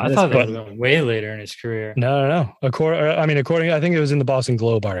 Wow, I thought that was way later in his career. No. According, I think it was in the Boston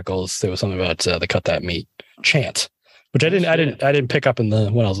Globe articles. There was something about the cut that meat chant, which I didn't pick up when I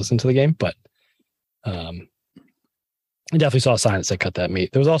was listening to the game, but I definitely saw a sign that said cut that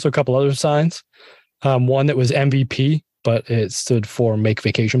meat. There was also a couple other signs. One that was MVP, but it stood for make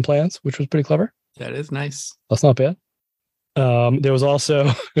vacation plans, which was pretty clever. That is nice. That's not bad. There was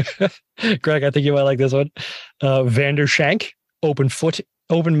also Greg, I think you might like this one. Vander Shank, open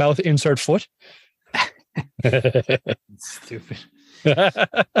mouth, insert foot. Stupid. Well,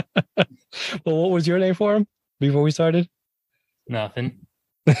 what was your name for him before we started? Nothing.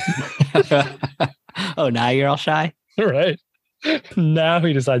 Oh, now you're all shy? Right. Now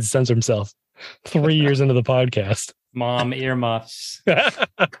he decides to censor himself 3 years into the podcast. Mom, earmuffs.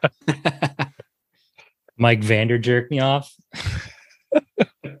 Mike Vander jerked me off.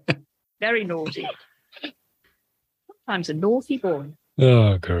 Very naughty. Sometimes a naughty boy.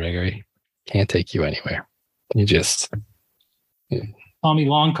 Oh, Gregory. Can't take you anywhere. You just... Tommy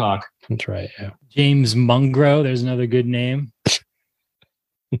Longcock. That's right, yeah. James Mungro. There's another good name.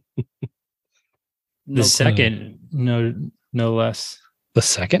 The second, no less. The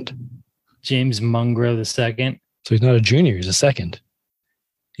second? James Mungro the second. So he's not a junior, he's a second.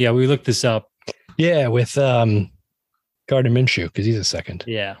 Yeah, we looked this up. Yeah, with Gardner Minshew, because he's a second.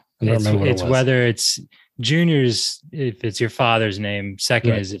 Yeah. I don't remember what it was. Whether it's juniors if it's your father's name,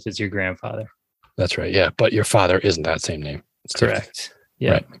 second is if it's your grandfather. That's right, yeah. But your father isn't that same name. It's correct.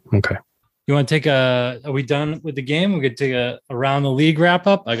 Yeah. Right. Okay. You want to take are we done with the game? We could take a around the league wrap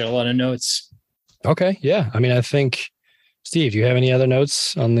up. I got a lot of notes. Okay. Yeah. I mean, I think, Steve, do you have any other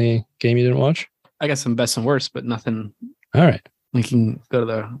notes on the game you didn't watch? I got some best and worst, but nothing. All right. We can go to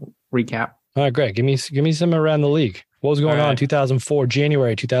the recap. All right, Greg, give me some around the league. What was going on in 2004,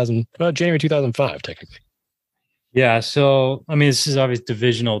 January 2005, technically. Yeah. So, I mean, this is obviously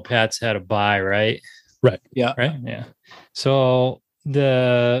divisional. Pats had a bye, right? Right. Yeah. Right. Yeah. So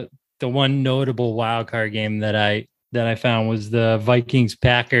the one notable wild card game that I found was the Vikings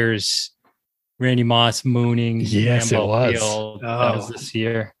Packers, Randy Moss mooning. Yes, Lambeau it was. Field. That was this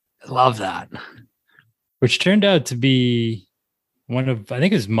year. I love that. Which turned out to be one of, I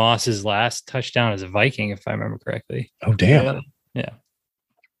think it was Moss's last touchdown as a Viking, if I remember correctly. Oh, damn. Yeah.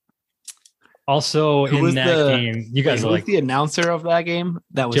 Also in that game, you guys who are was like the announcer of that game?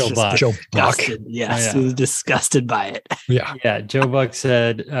 That was Joe Buck. Joe Buck. disgusted. Yes, Oh, yeah. he was disgusted by it. Yeah. Yeah, Joe Buck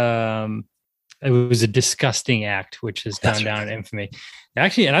said it was a disgusting act, which has gone That's down in infamy.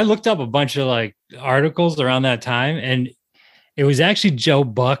 Actually, and I looked up a bunch of like articles around that time, and it was actually Joe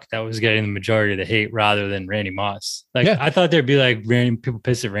Buck that was getting the majority of the hate rather than Randy Moss. Like I thought there'd be like people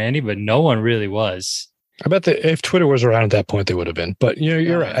pissed at Randy, but no one really was. I bet that if Twitter was around at that point, they would have been. But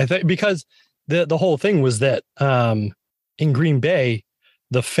you're right. I think because the whole thing was that in Green Bay,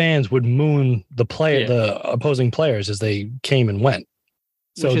 the fans would moon the opposing players as they came and went.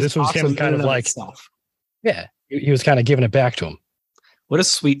 So this was him kind of like, he was kind of giving it back to him. What a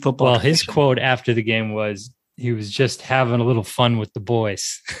sweet football. Well, his quote after the game was, he was just having a little fun with the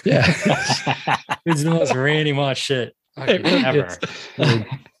boys. Yeah. It's the most Randy Moss shit ever.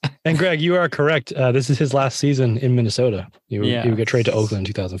 And Greg, you are correct. This is his last season in Minnesota. He would get traded to Oakland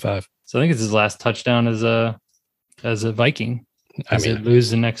in 2005. So I think it's his last touchdown as a Viking. I mean, they lose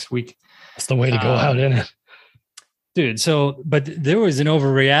the next week. That's the way to go out, isn't it? Dude, but there was an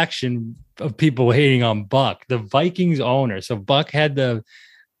overreaction of people hating on Buck, the Vikings owner. So Buck had the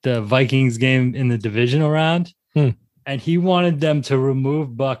Vikings game in the divisional round, and he wanted them to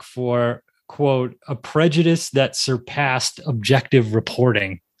remove Buck for, quote, a prejudice that surpassed objective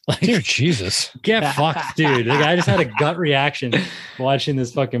reporting. Like, dear Jesus. Get fucked, dude. The guy just had a gut reaction watching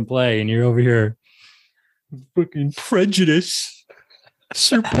this fucking play, and you're over here fucking prejudice.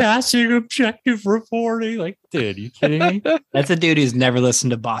 Surpassing objective reporting. Like, dude, you kidding me? That's a dude who's never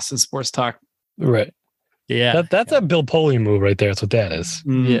listened to Boston Sports Talk. Right. Yeah. That's a Bill Polian move right there. That's what that is.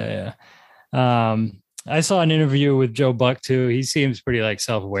 Yeah. I saw an interview with Joe Buck too. He seems pretty like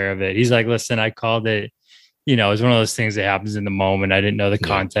self-aware of it. He's like, listen, I called it, it was one of those things that happens in the moment. I didn't know the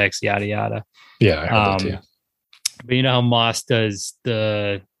context, yada, yada. Yeah. I heard that too. But you know how Moss does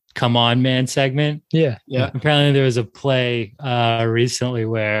the Come On Man segment? Yeah. Apparently there was a play recently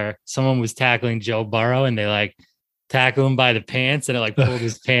where someone was tackling Joe Burrow and they like tackle him by the pants and it like pulled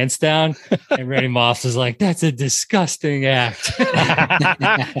his pants down. And Randy Moss was like, that's a disgusting act.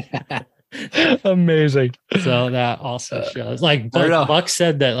 Amazing. So that also shows like Buck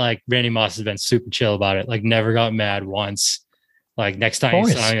said that like Randy Moss has been super chill about it, like never got mad once. Like next time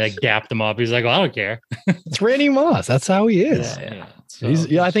he saw him, like dapped him up. He's like, well, I don't care. It's Randy Moss. That's how he is. Yeah.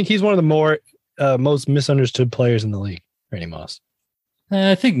 So, I think he's one of the more most misunderstood players in the league, Randy Moss.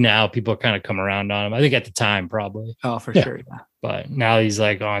 I think now people are kind of come around on him. I think at the time, probably. Oh, for sure. Yeah. But now he's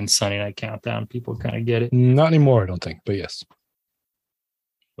like on Sunday Night Countdown. People kind of get it. Not anymore, I don't think. But yes.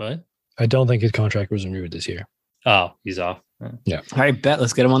 What? I don't think his contract was renewed this year. Oh, he's off. Yeah. All right, bet.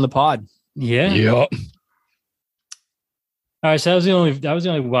 Let's get him on the pod. Yeah. Yep. All right. So that was the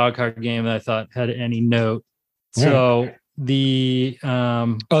only wild card game that I thought had any note. So the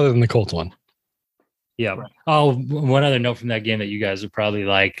other than the Colts one. Yeah. Oh, one other note from that game that you guys would probably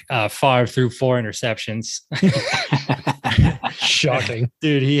like. Favre threw 4 interceptions. Shocking.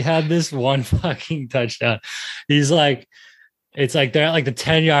 Dude, he had this one fucking touchdown. He's like, it's like they're at like the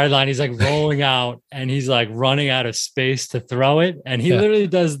 10-yard line. He's like rolling out and he's like running out of space to throw it. And he literally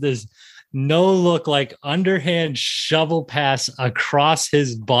does this no look like underhand shovel pass across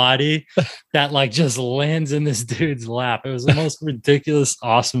his body that like just lands in this dude's lap. It was the most ridiculous,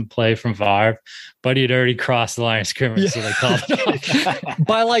 awesome play from Favre, but he'd already crossed the line of scrimmage, so they called it off.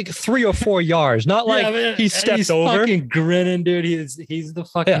 By like 3 or 4 yards. Not like he stepped over. Fucking grinning, dude. He's the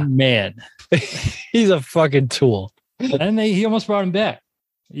fucking man. He's a fucking tool. And he almost brought him back,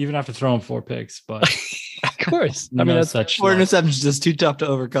 even after throwing 4 picks. But of course, I mean, that's such 4 interceptions just too tough to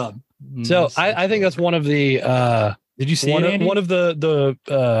overcome. So I think that's one of the did you see one it, of the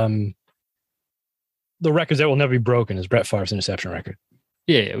records that will never be broken is Brett Favre's interception record.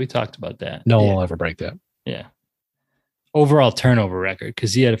 Yeah, we talked about that. No one will ever break that. Yeah. Overall turnover record,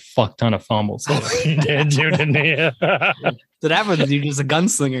 because he had a fuck ton of fumbles. He did, dude, didn't he? So that was dude just a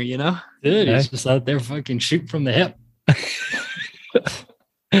gunslinger, you know? Dude, he's just out there fucking shooting from the hip.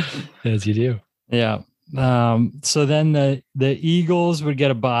 As you do. Yeah. So then the Eagles would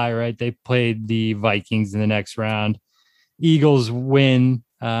get a bye, right? They played the Vikings in the next round. Eagles win.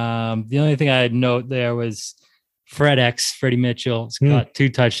 The only thing I'd note there was Freddie Mitchell got 2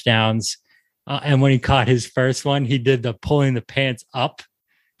 touchdowns. And when he caught his first one, he did the pulling the pants up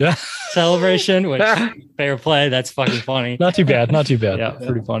celebration, which fair play. That's fucking funny. Not too bad. Not too bad. Yeah,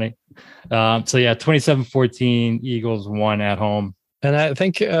 pretty funny. So yeah, 27-14, Eagles won at home. And I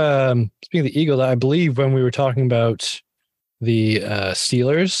think, speaking of the Eagles, I believe when we were talking about the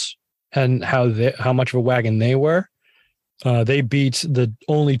Steelers and how much of a wagon they were, they beat the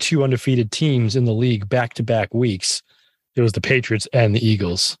only 2 undefeated teams in the league back-to-back weeks. It was the Patriots and the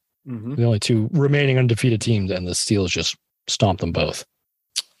Eagles. Mm-hmm. The only 2 remaining undefeated teams, and the Steelers just stomped them both.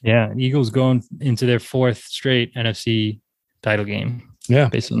 Yeah, Eagles going into their 4th straight NFC title game. Yeah,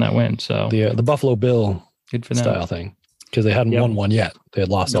 based on that win. So the Buffalo Bill good for style thing. Because they hadn't won one yet. They had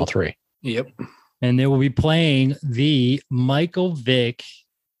lost all 3. Yep. And they will be playing the Michael Vick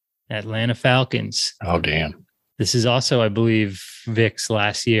Atlanta Falcons. Oh, damn. This is also, I believe, Vick's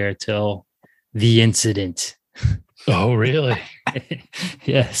last year till the incident. Oh, really?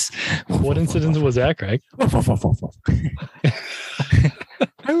 Yes. What incident was that, Craig?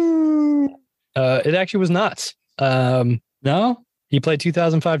 It actually was not. No? He played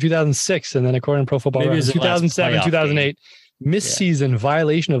 2005, 2006, and then according to Pro Football Reference, 2007, 2008, mid-season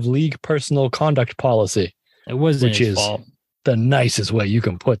violation of league personal conduct policy. It wasn't his fault. The nicest way you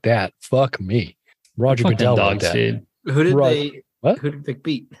can put that. Fuck me. Roger Goodell did that. Dude. Who did Vic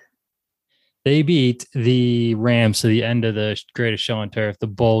beat? They beat the Rams to the end of the Greatest Show on Turf, the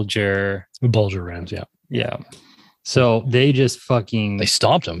Bulger Rams, yeah. Yeah. So they just they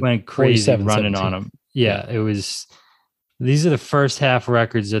stomped them. Went crazy running on them. Yeah, it was. These are the first half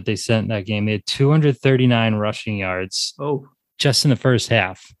records that they sent in that game. They had 239 rushing yards. Oh, just in the first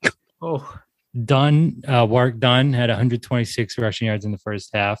half. Oh, Warwick Dunn had 126 rushing yards in the first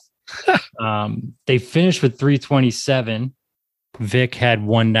half. They finished with 327. Vic had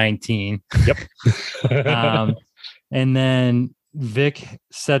 119. Yep. And then Vic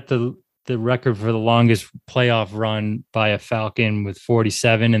set the record for the longest playoff run by a Falcon with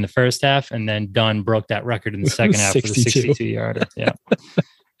 47 in the first half, and then Dunn broke that record in the second half with a 62-yarder. Yeah.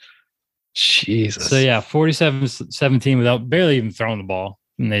 Jesus. So yeah, 47-17 without barely even throwing the ball,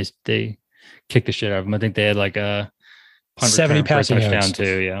 and they kicked the shit out of them. I think they had like a 70 passing yards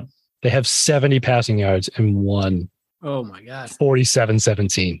too. Yeah, they have 70 passing yards and won. Oh my God.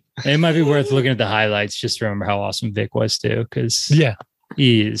 47-17. It might be worth looking at the highlights just to remember how awesome Vic was too, because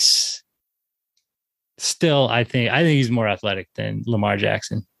he is still, I think he's more athletic than Lamar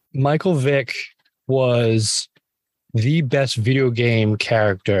Jackson. Michael Vick was the best video game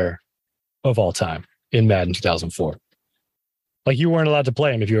character of all time in Madden 2004. Like, you weren't allowed to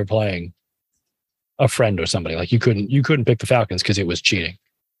play him if you were playing a friend or somebody. Like, you couldn't pick the Falcons because it was cheating,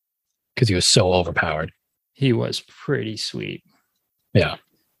 because he was so overpowered. He was pretty sweet. Yeah.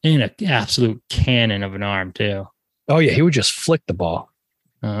 And an absolute cannon of an arm, too. Oh, yeah. He would just flick the ball.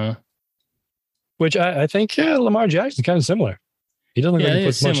 Uh-huh. Which I think Lamar Jackson's kind of similar. He doesn't really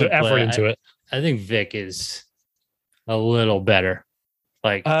put much effort into it. I think Vic is a little better.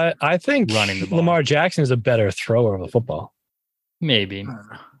 Like I think running the ball. Lamar Jackson is a better thrower of the football. Maybe.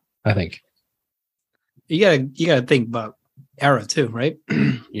 I think. You gotta think about era too, right?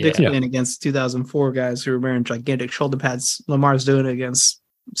 Yeah. Vic's playing against 2004 guys who were wearing gigantic shoulder pads. Lamar's doing it against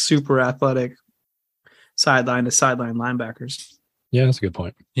super athletic sideline to sideline linebackers. Yeah, that's a good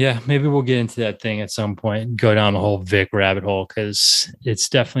point. Yeah, maybe we'll get into that thing at some point and go down the whole Vic rabbit hole because it's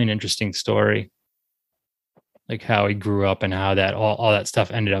definitely an interesting story. Like how he grew up and how that all that stuff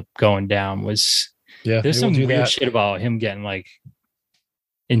ended up going down was. Yeah, there's some weird shit about him getting like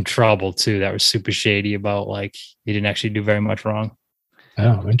in trouble too. That was super shady about like he didn't actually do very much wrong.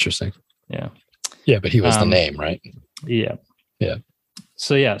 Oh, interesting. Yeah. Yeah, but he was the name, right? Yeah. Yeah.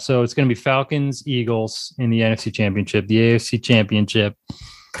 So it's going to be Falcons, Eagles in the NFC Championship, the AFC Championship.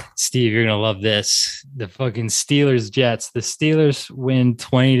 Steve, you're going to love this. The fucking Steelers Jets. The Steelers win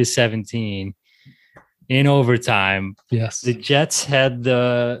 20-17 in overtime. Yes. The Jets had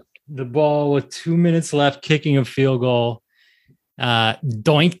the ball with 2 minutes left, kicking a field goal,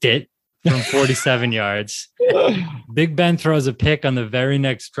 doinked it from 47 yards. Big Ben throws a pick on the very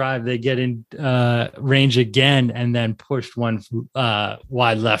next drive. They get in range again and then pushed one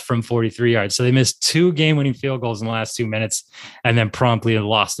wide left from 43 yards. So they missed 2 game-winning field goals in the last 2 minutes and then promptly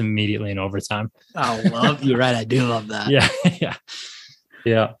lost immediately in overtime. Oh, love you, right? I do love that.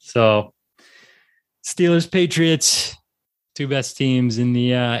 Yeah. So Steelers, Patriots, 2 best teams in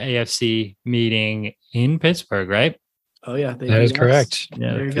the AFC meeting in Pittsburgh, right? Oh, yeah. That is correct.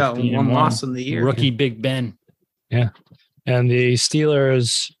 Yeah, they got one loss in the year. Rookie Big Ben. Yeah. And the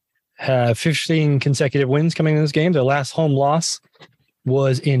Steelers have 15 consecutive wins coming in this game. Their last home loss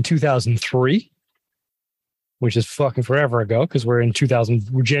was in 2003, which is fucking forever ago because we're in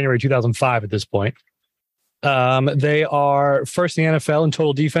January 2005 at this point. They are first in the NFL in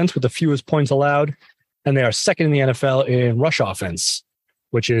total defense with the fewest points allowed, and they are second in the NFL in rush offense,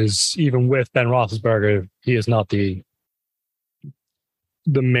 which is even with Ben Roethlisberger, he is not the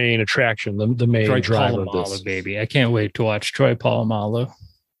main attraction, the main Troy driver Polamalu, of this. baby. I can't wait to watch Troy Polamalu.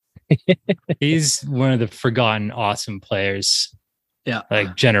 He's one of the forgotten awesome players. Yeah.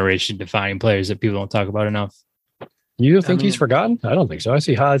 Like generation defining players that people don't talk about enough. You don't think he's forgotten? I don't think so. I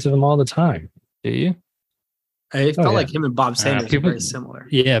see highlights of him all the time. Do you? I felt like him and Bob Sanders are very similar.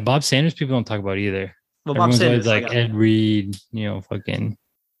 Yeah, Bob Sanders people don't talk about either. Well, Bob Sanders like Ed Reed, fucking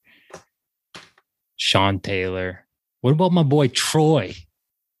Sean Taylor. What about my boy Troy?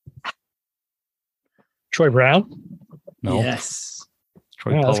 Troy Brown? No. Yes.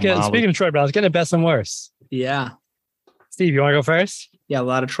 Troy speaking of Troy Brown, let's get into best and worst. Yeah. Steve, you want to go first? Yeah, a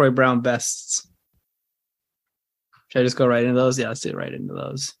lot of Troy Brown bests. Should I just go right into those? Yeah, let's do right into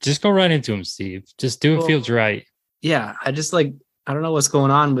those. Just go right into him, Steve. Just do what feels right. Yeah, I don't know what's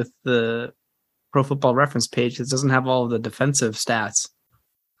going on with the Pro Football Reference page. It doesn't have all of the defensive stats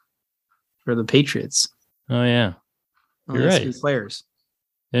for the Patriots. Oh, yeah. Only has 3 players.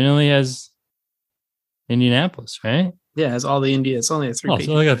 It only has Indianapolis, right? Yeah, it has all the India. It's only a 3. Oh,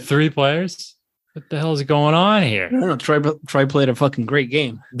 so only got 3 players? What the hell is going on here? No, Troy played a fucking great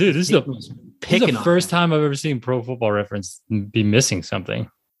game. Dude, this is the first time I've ever seen Pro Football Reference be missing something.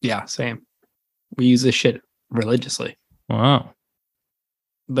 Yeah, same. We use this shit religiously. Wow.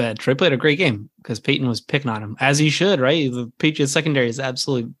 But Troy played a great game because Peyton was picking on him, as he should, right? The Patriots secondary is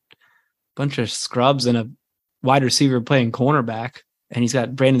absolutely bunch of scrubs and a wide receiver playing cornerback, and he's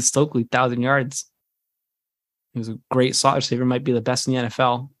got Brandon Stokely, 1,000 yards. He was a great slot receiver, might be the best in the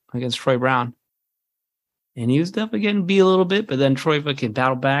NFL against Troy Brown. And he was definitely getting beat a little bit, but then Troy fucking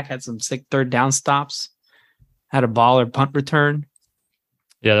battled back, had some sick 3rd down stops, had a baller punt return.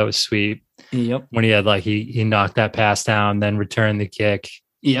 Yeah, that was sweet. Yep. When he had he knocked that pass down, then returned the kick.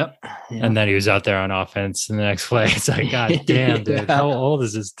 Yep. And then he was out there on offense in the next play. It's like, God damn, dude. Yeah. How old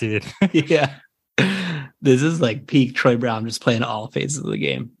is this dude? Yeah. This is like peak Troy Brown, just playing all phases of the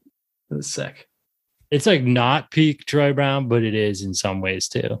game. It was sick. It's like not peak Troy Brown, but it is in some ways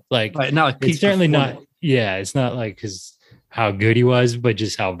too. Like, right, not like peak it's certainly not. Yeah, it's not like how good he was, but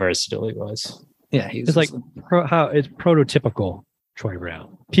just how versatile he was. Yeah, it's like it's prototypical Troy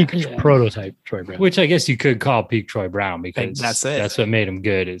Brown, peak prototype Troy Brown, which I guess you could call peak Troy Brown because that's it. That's what made him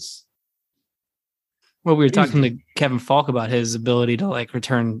good. Is well, we were talking to Kevin Falk about his ability to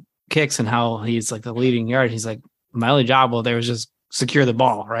return kicks and how he's the leading yard. He's like, my only job there was just secure the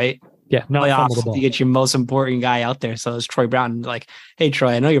ball, right? Yeah, not fumble the ball. You get your most important guy out there. So it's Troy Brown. Like, hey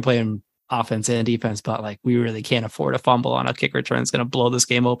Troy, I know you're playing offense and defense, but like we really can't afford a fumble on a kick return. It's going to blow this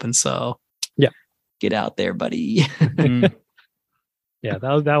game open. So yeah, get out there, buddy. Yeah,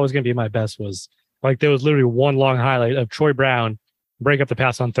 that was going to be my best. Was like there was literally one long highlight of Troy Brown break up the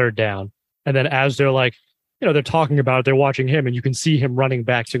pass on third down, and then as they're like, they're talking about it, they're watching him, and you can see him running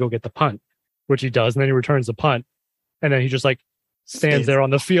back to go get the punt, which he does, and then he returns the punt, and then he just like stands there on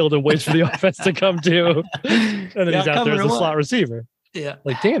the field and waits for the offense to come to, and then he's out there as a slot receiver. Yeah,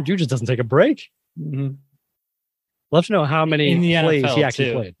 like damn, dude just doesn't take a break. Mm-hmm. Love to know how many in the plays NFL he actually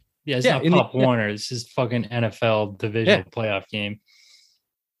too. played. Yeah, it's not Pop Warner. This is fucking NFL divisional playoff game.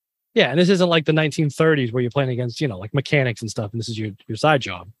 Yeah, and this isn't like the 1930s where you're playing against, like mechanics and stuff, and this is your side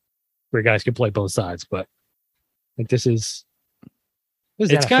job where guys can play both sides. But like this is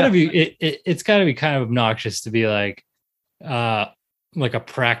it's got to be it's got to be kind of obnoxious to be like a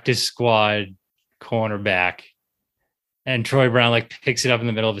practice squad cornerback, and Troy Brown like picks it up in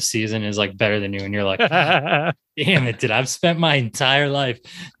the middle of a season and is like better than you, and you're like, damn it, dude! I've spent my entire life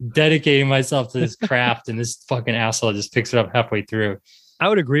dedicating myself to this craft, and this fucking asshole just picks it up halfway through. I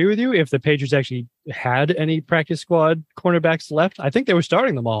would agree with you if the Patriots actually had any practice squad cornerbacks left. I think they were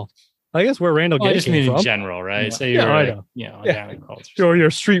starting them all. I guess where Randall Gay came from. In general, right? Yeah. So you're or your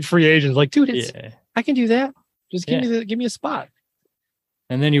street free agents like, dude, I can do that. Just give me a spot.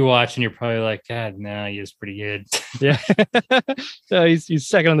 And then you watch and you're probably like, God, no, he is pretty good. Yeah. So he's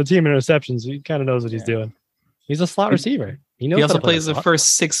second on the team in interceptions. He kind of knows what he's doing. He's a slot receiver. He also plays the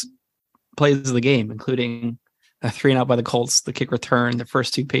first 6 plays of the game, including a 3-and-out by the Colts, the kick return, the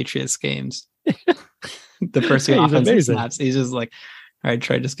first 2 Patriots games, the first 2 offensive snaps. He's just like, all right,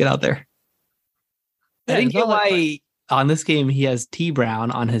 Troy, just get out there. I didn't get why on this game he has T Brown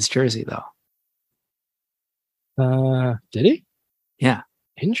on his jersey though. Did he? Yeah.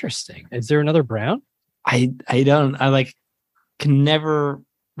 Interesting. Is there another Brown? I can never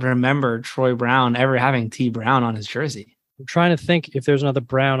remember Troy Brown ever having T Brown on his jersey. I'm trying to think if there's another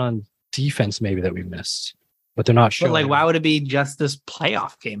Brown on defense maybe that we missed. But they're not sure. But why would it be just this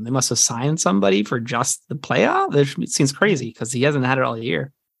playoff game? They must have signed somebody for just the playoff. It seems crazy because he hasn't had it all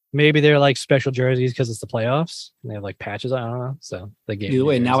year. Maybe they're like special jerseys because it's the playoffs and they have like patches. I don't know. So they gave. Either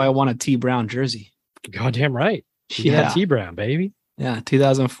way, now I want a T Brown jersey. Goddamn right. Yeah, T Brown, baby. Yeah,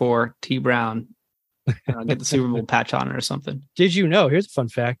 2004 T Brown. I'll get the Super Bowl patch on it or something. Did you know? Here's a fun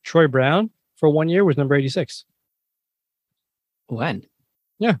fact: Troy Brown for 1 year was number 86. When?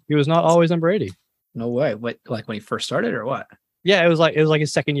 Yeah, he was not always number 80. No way. What, like when he first started or what? Yeah, it was like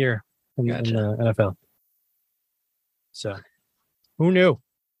his second year in the NFL. So who knew?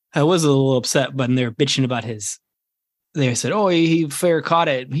 I was a little upset when they were bitching about they said, oh, he fair caught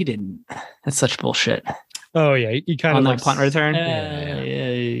it. He didn't. That's such bullshit. Oh yeah. He kind on of that punt return.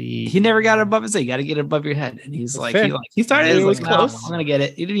 He never got it above his head. You got to get it above your head. And he's like, he started. It was close. I'm gonna get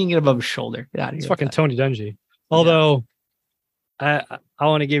it. He didn't even get above his shoulder. Get out of here. It's fucking Tony Dungy. Although I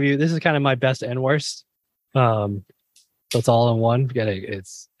want to give you, this is kind of my best and worst. So it's all in one.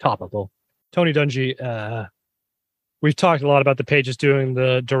 It's topical. Tony Dungy. We've talked a lot about the Pages doing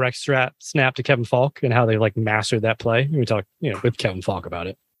the direct snap to Kevin Falk and how they like mastered that play. We talked, with Kevin Falk about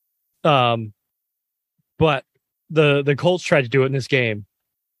it. But the Colts tried to do it in this game,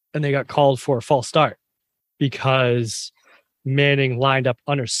 and they got called for a false start because Manning lined up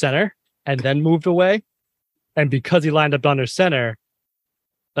under center and then moved away. And because he lined up under center,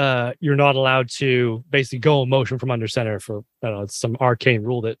 you're not allowed to basically go in motion from under center for, I don't know, it's some arcane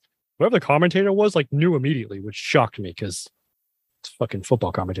rule that whoever the commentator was knew immediately, which shocked me because it's fucking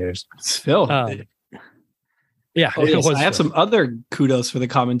football commentators. It's Phil. Yeah. Oh, yes. I have some other kudos for the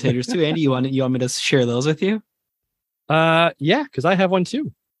commentators too. Andy, you want me to share those with you? Yeah, because I have one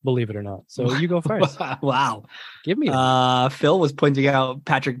too, believe it or not. So you go first. Wow. Give me Phil was pointing out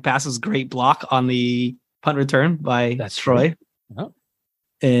Patrick Pass's great block on the punt return by Troy. Oh.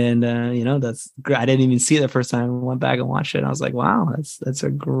 And that's great. I didn't even see it the first time. I went back and watched it. And I was like, wow, that's a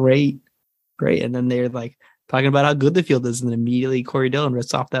great. And then they're like talking about how good the field is, and then immediately Corey Dillon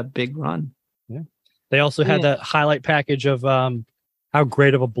rips off that big run. Yeah. They also had that highlight package of how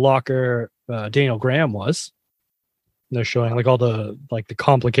great of a blocker Daniel Graham was. And they're showing like all the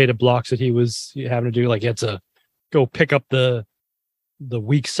complicated blocks that he was having to do. Like he had to go pick up the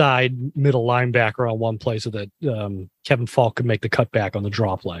weak side middle linebacker on one play so that Kevin Falk could make the cutback on the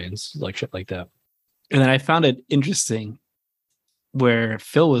draw play and like shit like that. And then I found it interesting where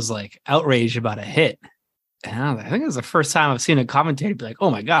Phil was like outraged about a hit. And I think it was the first time I've seen a commentator be like,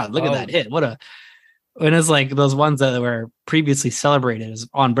 oh my God, look at that hit. And it's like those ones that were previously celebrated as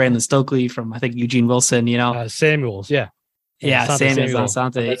on Brandon Stokely from, I think, Eugene Wilson, Samuels. Yeah. Yeah. Samuels.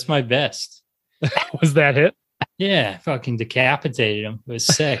 That's my best. Was that hit? Yeah, fucking decapitated him. It was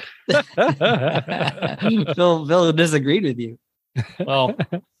sick. Phil disagreed with you. Well,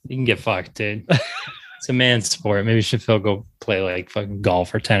 you can get fucked, dude. It's a man's sport. Maybe should Phil go play like fucking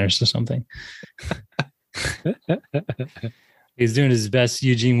golf or tennis or something. He's doing his best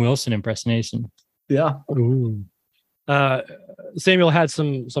Eugene Wilson impersonation. Yeah. Ooh. Samuel had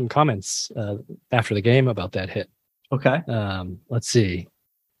some comments after the game about that hit. Okay. Let's see.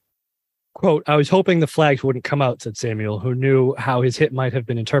 Quote, I was hoping the flags wouldn't come out, said Samuel, who knew how his hit might have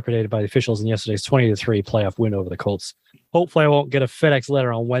been interpreted by the officials in yesterday's 20-3 playoff win over the Colts. Hopefully I won't get a FedEx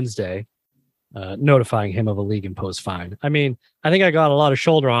letter on Wednesday notifying him of a league-imposed fine. I mean, I think I got a lot of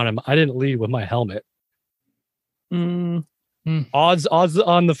shoulder on him. I didn't lead with my helmet. Odds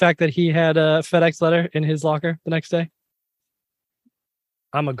on the fact that he had a FedEx letter in his locker the next day?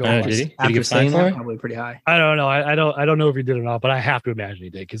 I'm a go. Did he? After saying that, probably pretty high. I don't know. I don't know if he did or not, but I have to imagine he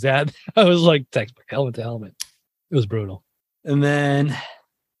did because that I was like textbook helmet to helmet. It was brutal. And then,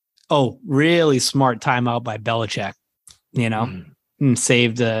 really smart timeout by Belichick. And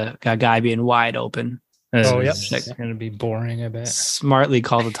saved a guy being wide open. Yep. It's going to be boring, I bet. Smartly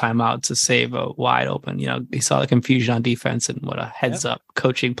called a timeout to save a wide open. He saw the confusion on defense and what a heads up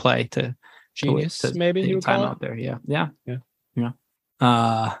coaching play to genius. Maybe he would call timeout there. Yeah.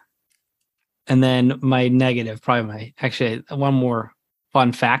 And then my negative, probably one more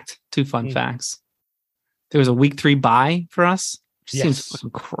fun fact, 2 fun facts. There was a week 3 bye for us. Which seems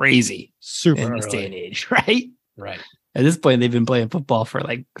fucking crazy. Super in this day and age, right? Right. At this point, they've been playing football for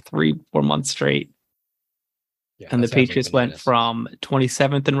like 3-4 months straight. Yeah, and the Patriots went from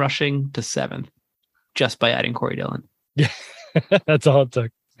 27th in rushing to 7th just by adding Corey Dillon. Yeah, that's all it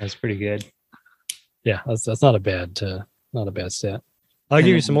took. That's pretty good. Yeah, that's not a bad stat. I'll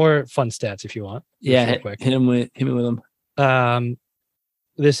give you some more fun stats if you want. Yeah, hit me with them.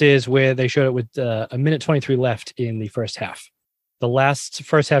 This is where they showed it with a minute 23 left in the first half. The last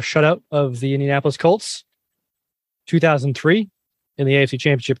first half shutout of the Indianapolis Colts, 2003, in the AFC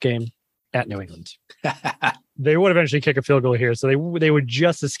Championship game at New England. They would eventually kick a field goal here, so they would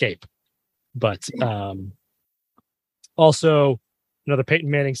just escape. But also, another Peyton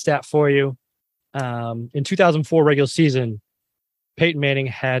Manning stat for you. In 2004 regular season, Peyton Manning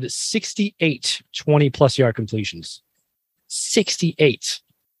had 68 20-plus yard completions. 68.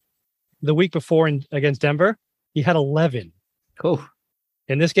 The week before against Denver, he had 11. Cool.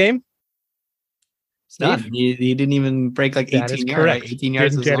 In this game, he didn't even break like 18 yards. Right? 18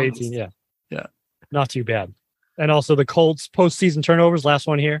 yards. Didn't get 18, yeah. Not too bad. And also the Colts postseason turnovers, last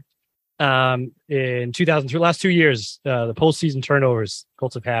one here. In 2003, last 2 years, the postseason turnovers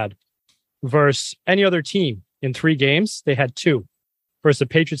Colts have had versus any other team in 3 games, they had 2. Versus the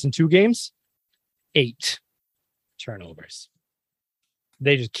Patriots in 2 games, 8 turnovers.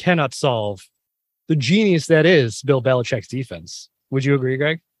 They just cannot solve the genius that is Bill Belichick's defense. Would you agree,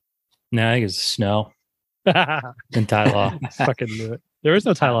 Greg? No, I think it's snow and Ty Law. Fucking knew it. There is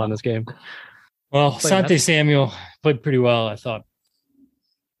no Ty Law in this game. Well, Sante Samuel played pretty well, I thought.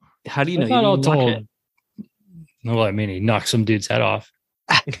 How do you know? Not all told. No, I mean, he knocked some dude's head off.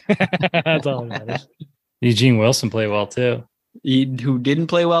 That's all that matters. Eugene Wilson played well, too. Who didn't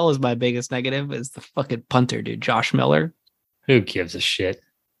play well is my biggest negative is the fucking punter, dude. Josh Miller. Who gives a shit?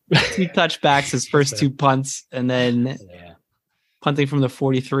 2 touchbacks, his first 2 punts, and then punting from the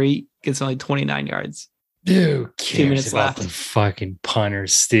 43 gets only 29 yards. Dude, 2 minutes left. The fucking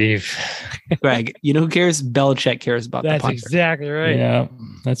punters, Steve. Greg, you know who cares? Belichick cares about the punter. That's exactly right. Yeah,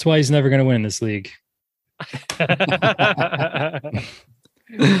 that's why he's never going to win this league.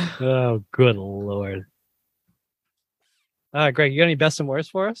 Oh, good Lord. Greg, you got any best and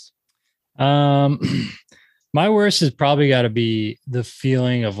worst for us? My worst has probably got to be the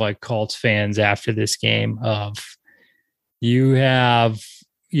feeling of like Colts fans after this game of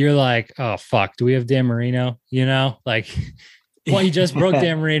you're like, oh fuck, do we have Dan Marino? Like, well, he just broke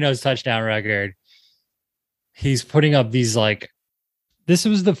Dan Marino's touchdown record. He's putting up these like, this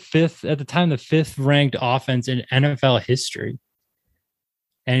was the 5th ranked offense in NFL history.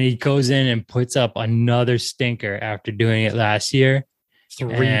 And he goes in and puts up another stinker after doing it last year.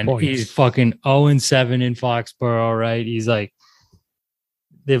 3 points. He's fucking 0-7 in Foxborough, right? He's like,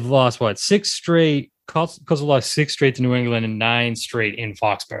 they've lost 6 straight. Colts have lost 6 straight to New England and 9 straight in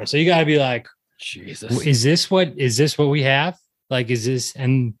Foxborough. So you got to be like, Jesus, is this what we have? Like, is this?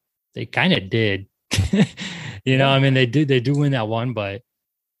 And they kind of did. I mean, they do win that one, but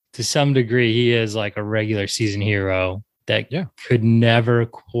to some degree, he is like a regular season hero that could never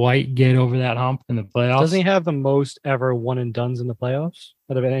quite get over that hump in the playoffs. Doesn't he have the most ever one and dones in the playoffs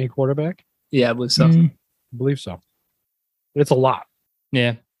out of any quarterback? Yeah, I believe so. I believe so. It's a lot.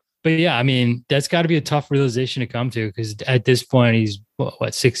 Yeah. But yeah, I mean, that's got to be a tough realization to come to because at this point, he's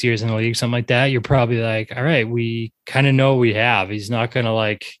what 6 years in the league, something like that. You're probably like, all right, we kind of know what we have. He's not going to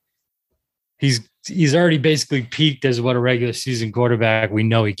like, he's already basically peaked as what a regular season quarterback we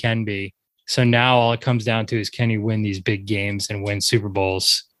know he can be. So now all it comes down to is can he win these big games and win Super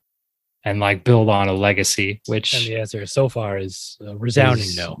Bowls and like build on a legacy, which And the answer so far is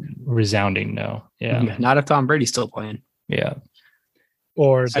resounding no. Resounding no. Yeah. Not if Tom Brady's still playing. Yeah.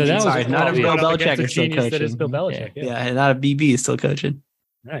 Or So that was sorry, not if Bill Belichick is still That is coaching. Bill Belichick. Yeah, and not if BB is still coaching.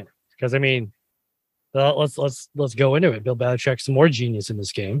 Right. Because I mean, let's go into it. Bill Belichick's more genius in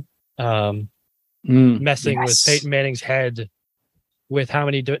this game. Messing with Peyton Manning's head with how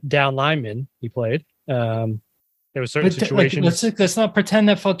many down linemen he played. There were certain situations. Let's not pretend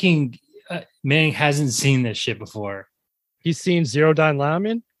that fucking Manning hasn't seen this shit before. He's seen 0 down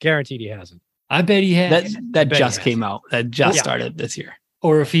linemen. Guaranteed he hasn't. I bet he has. That just came out. That just started this year.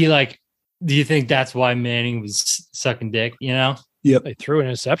 Or if he do you think that's why Manning was sucking dick? You know? Yep. They threw an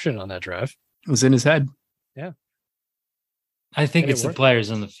interception on that drive. It was in his head. Yeah. I think And it's it the worked. players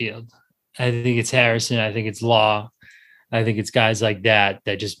on the field. I think it's Harrison. I think it's Law. I think it's guys like that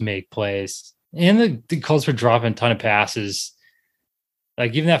just make plays. And the Colts were dropping a ton of passes.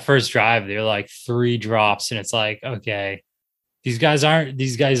 Like even that first drive, they're like 3 drops, and it's like, okay, these guys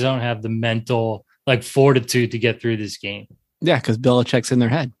don't have the mental fortitude to get through this game. Yeah, because Belichick's in their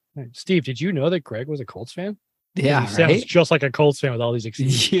head. Steve, did you know that Greg was a Colts fan? Yeah, He sounds just like a Colts fan with all these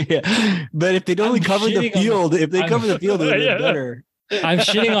excuses. Yeah, but if they'd only cover the field, it would have been better. I'm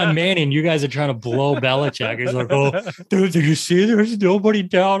shitting on Manning. You guys are trying to blow Belichick. He's like, oh, dude, did you see there's nobody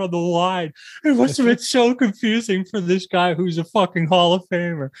down on the line? It must have been so confusing for this guy who's a fucking Hall of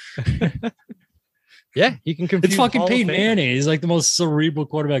Famer. Yeah, he can confuse. It's fucking Hall of Peyton Famers. Manning. He's like the most cerebral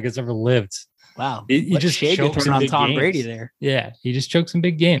quarterback that's ever lived. Wow, He just shade you're chokes throwing in on big Tom games. Brady there. Yeah, he just chokes in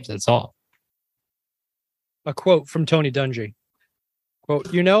big games. That's all. A quote from Tony Dungy. Quote,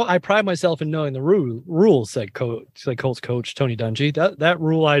 I pride myself in knowing the rules, said Colts coach Tony Dungy. That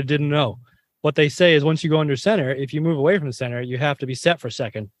rule I didn't know. What they say is once you go under center, if you move away from the center, you have to be set for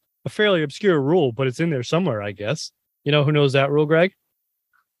second. A fairly obscure rule, but it's in there somewhere, I guess. You know who knows that rule, Greg?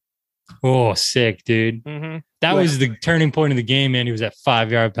 Oh, sick, dude. Mm-hmm. That was the turning point of the game, man. He was that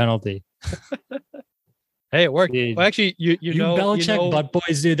 5-yard penalty. Hey, it worked. Dude. Well, actually, you know Belichick butt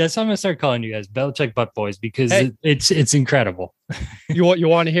boys, dude. That's what I'm gonna start calling you guys, Belichick butt boys, because Hey. it's incredible. you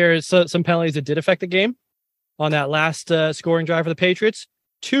want to hear some penalties that did affect the game on that last scoring drive for the Patriots?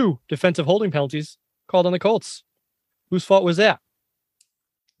 2 defensive holding penalties called on the Colts. Whose fault was that?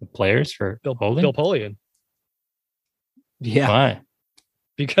 The players for Bill holding. Polian, Yeah, Why?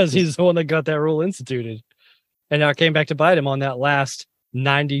 because he's the one that got that rule instituted, and now it came back to bite him on that last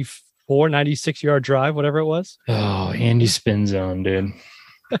 96-yard drive, whatever it was. Oh, Andy spin zone, dude.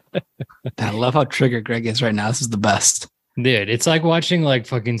 I love how triggered Greg is right now. This is the best. Dude, it's like watching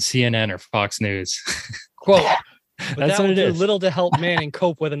fucking CNN or Fox News. Quote. That's what it is. Little to help Manning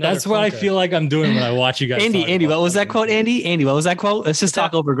cope with another. That's what I clunker. feel like I'm doing when I watch you guys. Andy, talk about what was that fucking- quote? Andy, what was that quote? Let's just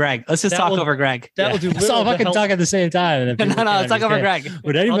talk over Greg. Let's just that talk will- over Greg. That will do. So little if I to can help- talk at the same time. And then No, people can't let's talk over understand Greg.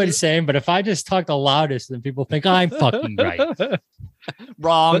 what anybody's saying, but if I just talk the loudest, then people think I'm fucking right.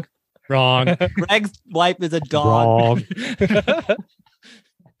 Wrong. Wrong. Greg's wife is a dog.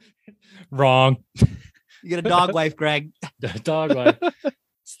 Wrong. You get a dog wife, Greg. Dog life.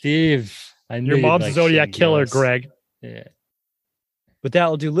 Steve, I knew Your you'd mom's like a Zodiac shitting killer, girls. Greg. Yeah. But that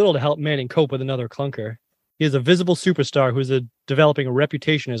will do little to help Manning cope with another clunker. He is a visible superstar who's developing a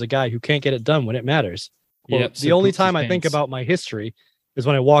reputation as a guy who can't get it done when it matters. Quote, Yep, the so only poops his time I think pants. about my history is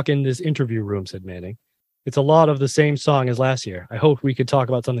when I walk in this interview room, said Manning. It's a lot of the same song as last year. I hope we could talk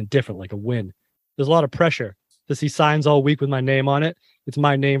about something different, like a win. There's a lot of pressure to see signs all week with my name on it. It's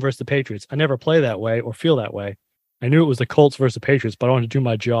my name versus the Patriots. I never play that way or feel that way. I knew it was the Colts versus the Patriots, but I wanted to do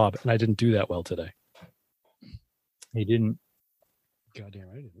my job, and I didn't do that well today. He didn't. Goddamn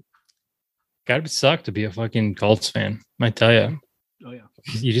right I didn't. Gotta suck to be a fucking Colts fan. I tell you. Oh yeah.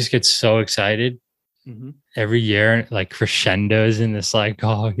 You just get so excited every year, like crescendos in this,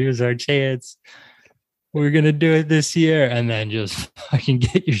 oh, here's our chance. We're gonna do it this year, and then just fucking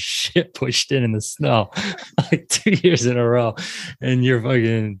get your shit pushed in the snow like 2 years in a row, and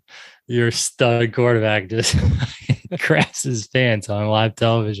your stud quarterback just craps his pants on live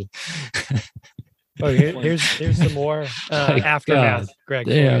television. Okay, here's some more My aftermath, God. Greg.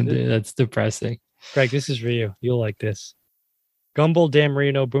 Damn, dude, that's depressing. Greg, this is for you. You'll like this. Gumbel, Dan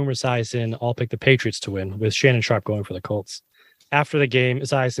Marino, Boomer Esiason all picked the Patriots to win, with Shannon Sharp going for the Colts. After the game,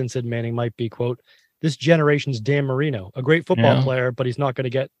 Esiason said Manning might be, quote, this generation's Dan Marino, a great football player, but he's not going to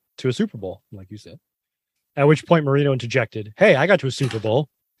get to a Super Bowl, like you said. At which point Marino interjected, hey, I got to a Super Bowl.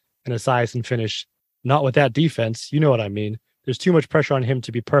 and Esiason finish. Not with that defense. You know what I mean. There's too much pressure on him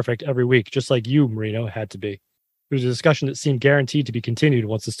to be perfect every week, just like you, Marino, had to be. It was a discussion that seemed guaranteed to be continued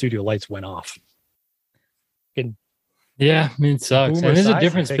once the studio lights went off. Yeah, I mean, it sucks. Boomer And there's a Esiason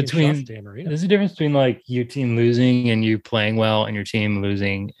difference taking between shots to Dan Marino. there's a difference between like your team losing and you playing well, and your team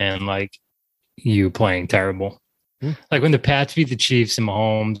losing and like you playing terrible. Like when the Pats beat the Chiefs and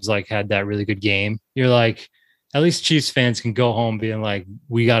Mahomes like had that really good game, you're like, at least Chiefs fans can go home being like,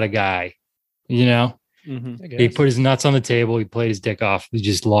 we got a guy, you know. Mm-hmm. He put his nuts on the table. He played his dick off. He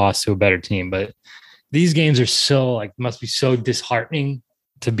just lost to a better team. But these games are so like must be so disheartening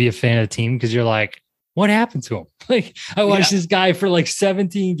to be a fan of the team because you're like, what happened to him? Like I watched this guy for like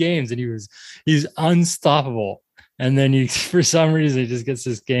 17 games and he's unstoppable. And then he for some reason he just gets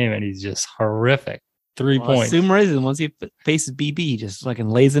this game and he's just horrific. 3 points. Same reason once he faces BB, he just fucking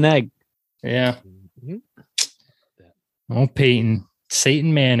lays an egg. Yeah. Oh, Peyton,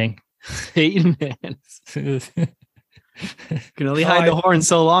 Satan Manning. Peyton man. Can only hide the horn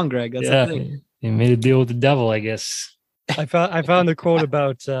so long, Greg. That's the thing. He made a deal with the devil, I guess. I found the quote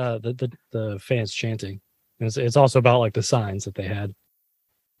about the fans chanting. It's also about like the signs that they had.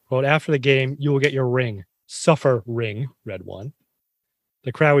 Quote, after the game, you will get your ring. Suffer ring, red one.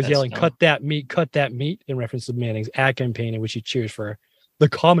 The crowd was yelling, cut that meat, in reference to Manning's ad campaign in which he cheers for the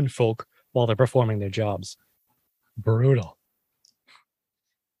common folk while they're performing their jobs. Brutal.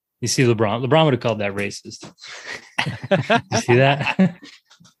 You see LeBron? LeBron would have called that racist. You see that?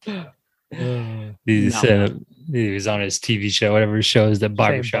 He was on his TV show, whatever his show is, that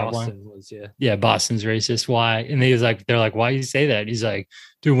barbershop one. Yeah, Boston's racist. Why? And he was like, they're like, why do you say that? He's like,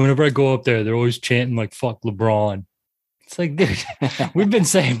 dude, whenever I go up there, they're always chanting like fuck LeBron. It's like, dude, we've been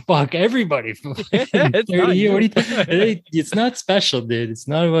saying fuck everybody for 30 years. What do you think? It's not special, dude. It's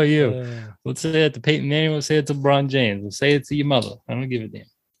not about you. We'll say it to Peyton Manning. We'll say it to LeBron James. We'll say it to your mother. I don't give a damn.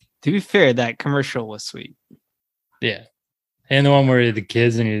 To be fair, that commercial was sweet. Yeah. And the one where the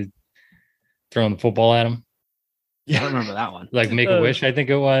kids and you throwing the football at them. Yeah, I don't remember that one. Like Make a Wish, I think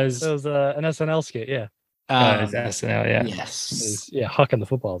it was. It was an SNL skit, yeah. It was SNL, yeah. Yes. Hucking the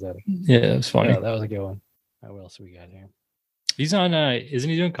footballs at him. Yeah, it was funny. Yeah, that was a good one. What else we got here? He's on, isn't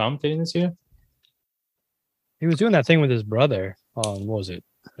he doing commentating this year? He was doing that thing with his brother on, what was it,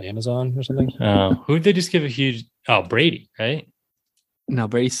 Amazon or something? Who did they just give a huge, Brady, right? No,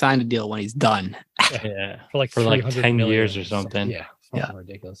 Brady signed a deal when he's done. Yeah. For like 10 years or something. Yeah.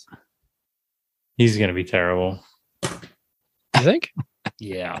 Ridiculous. He's going to be terrible. You think?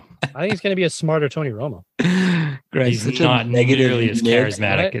 Yeah. I think he's going to be a smarter Tony Romo. Greg, he's not nearly as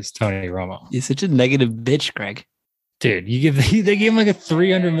charismatic as Tony Romo. He's such a negative bitch, Greg. Dude, they gave him like a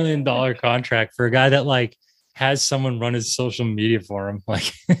 $300 million contract for a guy that like has someone run his social media for him.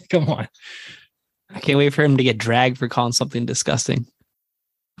 Like, come on. I can't wait for him to get dragged for calling something disgusting.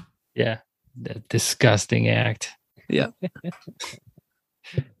 Yeah. That disgusting act. Yeah.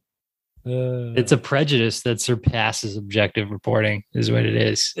 It's a prejudice that surpasses objective reporting is what it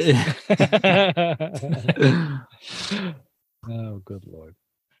is. Oh, good Lord.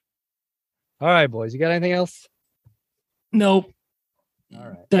 All right, boys. You got anything else? Nope. All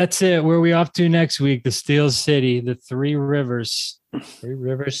right. That's it. Where are we off to next week? The Steel City, the Three Rivers. Three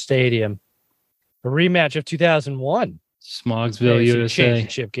Rivers Stadium. A rematch of 2001. Smogsville, USA.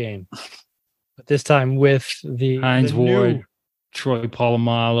 Championship game. But this time with Hines Ward, Troy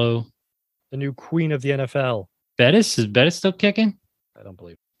Polamalu. The new queen of the NFL. Bettis? Is Bettis still kicking? I don't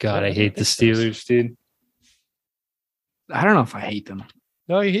believe. God, I hate the Steelers, dude. I don't know if I hate them.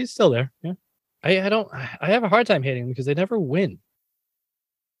 No, he's still there. Yeah. I have a hard time hating them because they never win.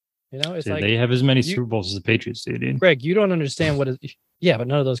 You know, it's dude, like they have as many Super Bowls as the Patriots do, dude. Greg, you don't understand what is. Yeah, but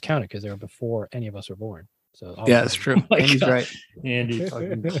none of those counted because they were before any of us were born. So yeah, that's true. Andy's right. Andy,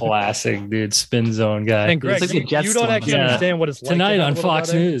 fucking classic, dude. Spin zone guy. And Greg, like you don't actually understand what it's like. Tonight on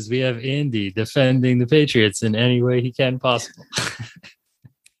Fox News, we have Andy defending the Patriots in any way he can possible.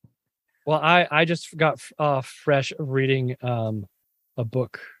 Well, I just got fresh of reading a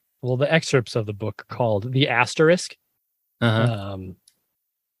book. Well, the excerpts of the book called The Asterisk.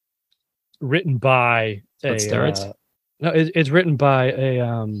 Written by it's written by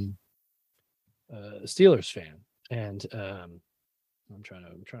a Steelers fan, and I'm trying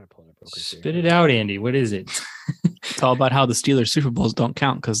to pull it up. Spit it out, Andy. What is it? It's all about how the Steelers Super Bowls don't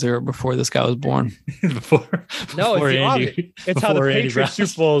count because they were before this guy was born. before it's how the Patriots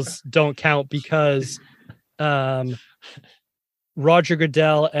Super Bowls don't count because Roger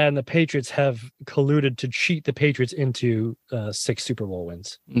Goodell and the Patriots have colluded to cheat the Patriots into 6 Super Bowl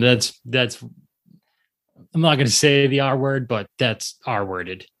wins. That's. I'm not going to say the R word, but that's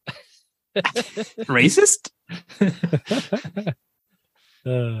R-worded. Racist?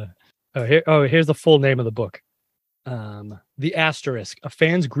 Here's the full name of the book. The Asterisk: A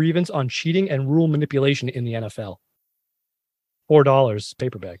Fan's Grievance on Cheating and Rule Manipulation in the NFL. $4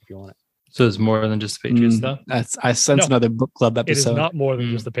 paperback if you want it. So it's more than just the Patriots stuff. I sense another book club It is episode. not more than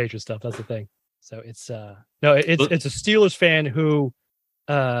just the Patriots stuff. That's the thing. So it's it's a Steelers fan who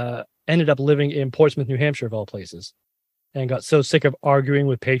ended up living in Portsmouth, New Hampshire, of all places, and got so sick of arguing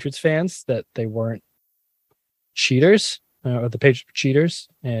with Patriots fans that they weren't cheaters, or the Patriots were cheaters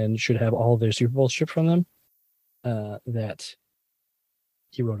and should have all of their Super Bowl stripped from them, that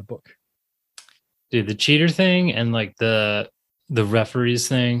he wrote a book. Dude, the cheater thing and like the referees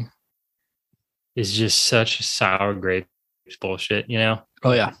thing is just such sour grapes bullshit, you know?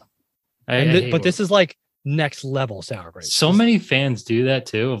 Oh yeah. But this is like next level sour grapes. So many fans do that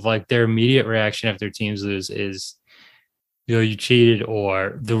too, of like their immediate reaction after teams lose is, you cheated,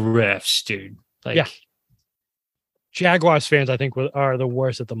 or the refs, dude. Like, yeah. Jaguars fans, I think, are the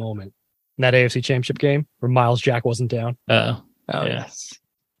worst at the moment. In that AFC Championship game where Miles Jack wasn't down. Oh yes.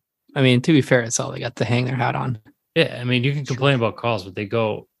 I mean, to be fair, it's all they got to hang their hat on. Yeah, I mean, you can complain about calls, but they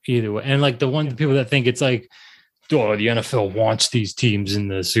go either way. And like the people that think it's like, oh, the NFL wants these teams in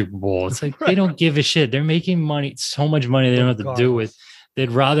the Super Bowl. It's like they don't give a shit. They're making money, so much money they don't have to do with.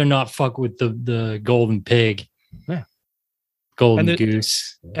 They'd rather not fuck with the golden pig. Yeah. Golden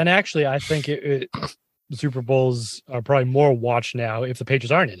goose. And actually, I think the Super Bowls are probably more watched now if the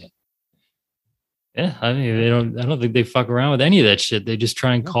Patriots aren't in it. Yeah, I mean, I don't think they fuck around with any of that shit. They just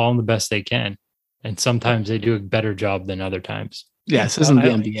try and call them the best they can. And sometimes they do a better job than other times. Yes, this isn't the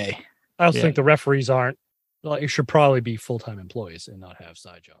NBA. I also think the referees aren't, like, it should probably be full-time employees and not have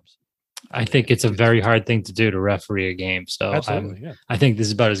side jobs. I think it's a very hard thing to do to referee a game. So I think this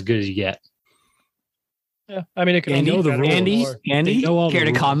is about as good as you get. Yeah, I mean, it could Andy, care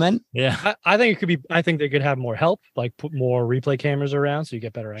to comment? Yeah, I think it could be. I think they could have more help, like put more replay cameras around so you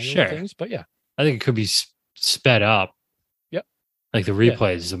get better angles and things. But yeah, I think it could be sped up. Yep, like the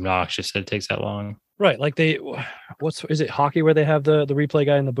replay is obnoxious that it takes that long. Right, like is it hockey where they have the replay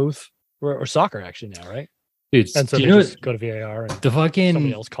guy in the booth, or soccer actually now, right? Dude, and so they just go to VAR and the fucking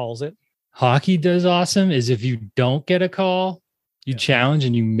somebody else calls it. Hockey does awesome is if you don't get a call, you challenge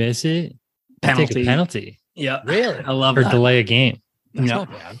and you miss it, take a penalty. Yeah, really, I love or that. delay a game. That's not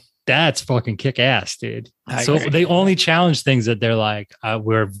bad. That's fucking kick ass, dude. I so agree. they only challenge things that they're like,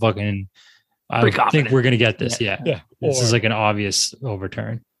 we're fucking. I think we're gonna get this. Yeah. This is like an obvious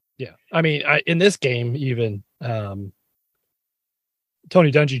overturn. Yeah, I mean, in this game, even Tony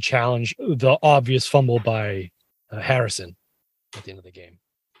Dungy challenged the obvious fumble by Harrison at the end of the game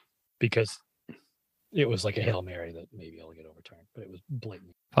because it was like a Hail Mary that maybe it'll get overturned, but it was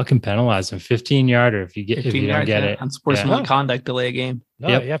blatant. Fucking penalize him, 15-yarder if you don't get it. Unsportsmanlike conduct, delay a game.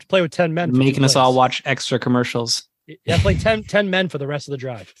 No, you have to play with 10 men. Making us all watch extra commercials. You have to play 10 men for the rest of the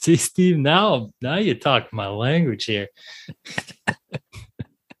drive. See, Steve, now you talk my language here.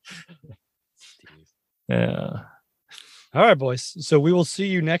 Yeah. All right, boys. So we will see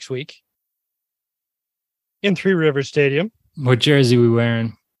you next week in Three Rivers Stadium. What jersey we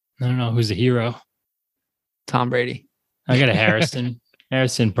wearing? I don't know who's the hero. Tom Brady. I got a Harrison.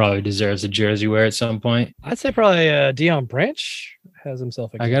 Harrison probably deserves a jersey wear at some point. I'd say probably Deion Branch has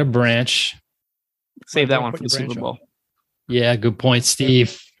himself. I got a Branch. Save that one for the Super Bowl. Yeah, good point,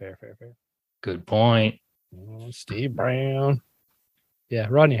 Steve. Fair. Good point. Steve Brown. Yeah,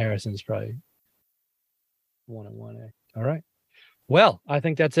 Rodney Harrison's probably 1-1. All right. Well, I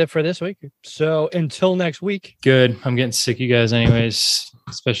think that's it for this week. So until next week. Good. I'm getting sick, you guys, anyways.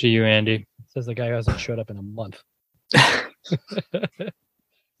 Especially you, Andy. Says the guy who hasn't showed up in a month.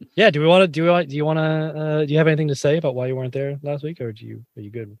 Yeah. Do you have anything to say about why you weren't there last week, or are you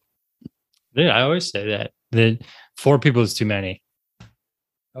good? Yeah, I always say that 4 people is too many.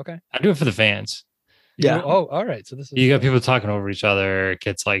 Okay. I do it for the fans. Yeah. All right. So this is, you got people talking over each other. It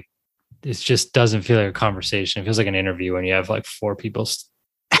gets like, it just doesn't feel like a conversation. It feels like an interview when you have like 4 people.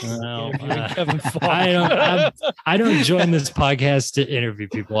 I don't join this podcast to interview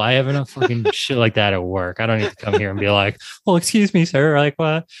people. I have enough fucking shit like that at work. I don't need to come here and be like, well, excuse me, sir. Like,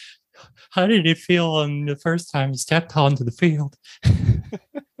 what? How did it feel on the first time you stepped onto the field?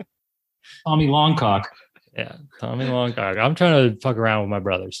 Tommy Longcock. Yeah, Tommy Longcock. I'm trying to fuck around with my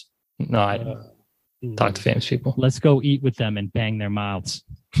brothers. No, I talk to famous people. Let's go eat with them and bang their mouths.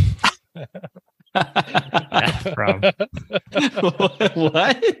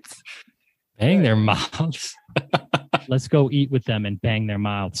 What? Bang their mouths. Let's go eat with them and bang their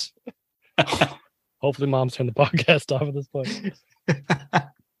mouths. Hopefully mom's turned the podcast off at this point.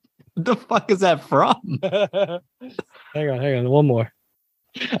 What the fuck is that from? Hang on. One more.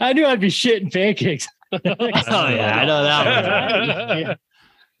 I knew I'd be shitting pancakes. Oh yeah, I know that one.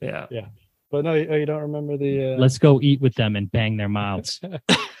 Yeah. But no, you don't remember the. Let's go eat with them and bang their mouths.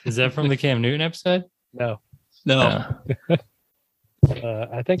 Is that from the Cam Newton episode? No.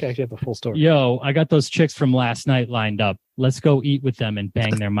 I think I actually have the full story. Yo, I got those chicks from last night lined up. Let's go eat with them and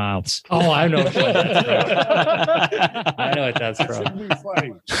bang their mouths. Oh, I know what that's from. I know what that's from.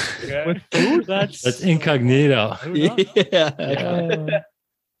 With food? That's incognito. Yeah.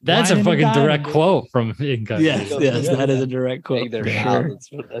 That's a Wine and fucking direct dine. quote from incognito. Yes, that is a direct quote. Bang their for mouths.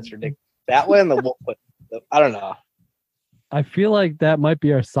 sure. That's ridiculous. That one, I don't know. I feel like that might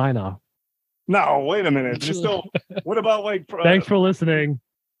be our sign off. No, wait a minute. Just don't. What about like? Thanks for listening.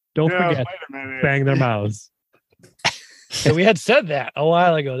 Don't yeah, forget, wait a minute. bang their mouths. So we had said that a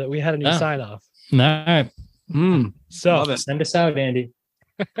while ago that we had a new Oh. sign off. All right. So Love it. Send us out, Andy.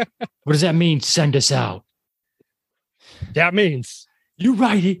 What does that mean? Send us out. that means You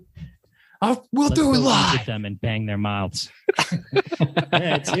righty. We'll Let's do go it eat live. with them and bang their mouths.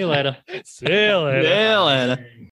 Yeah, see you later. see you later. Yeah, later.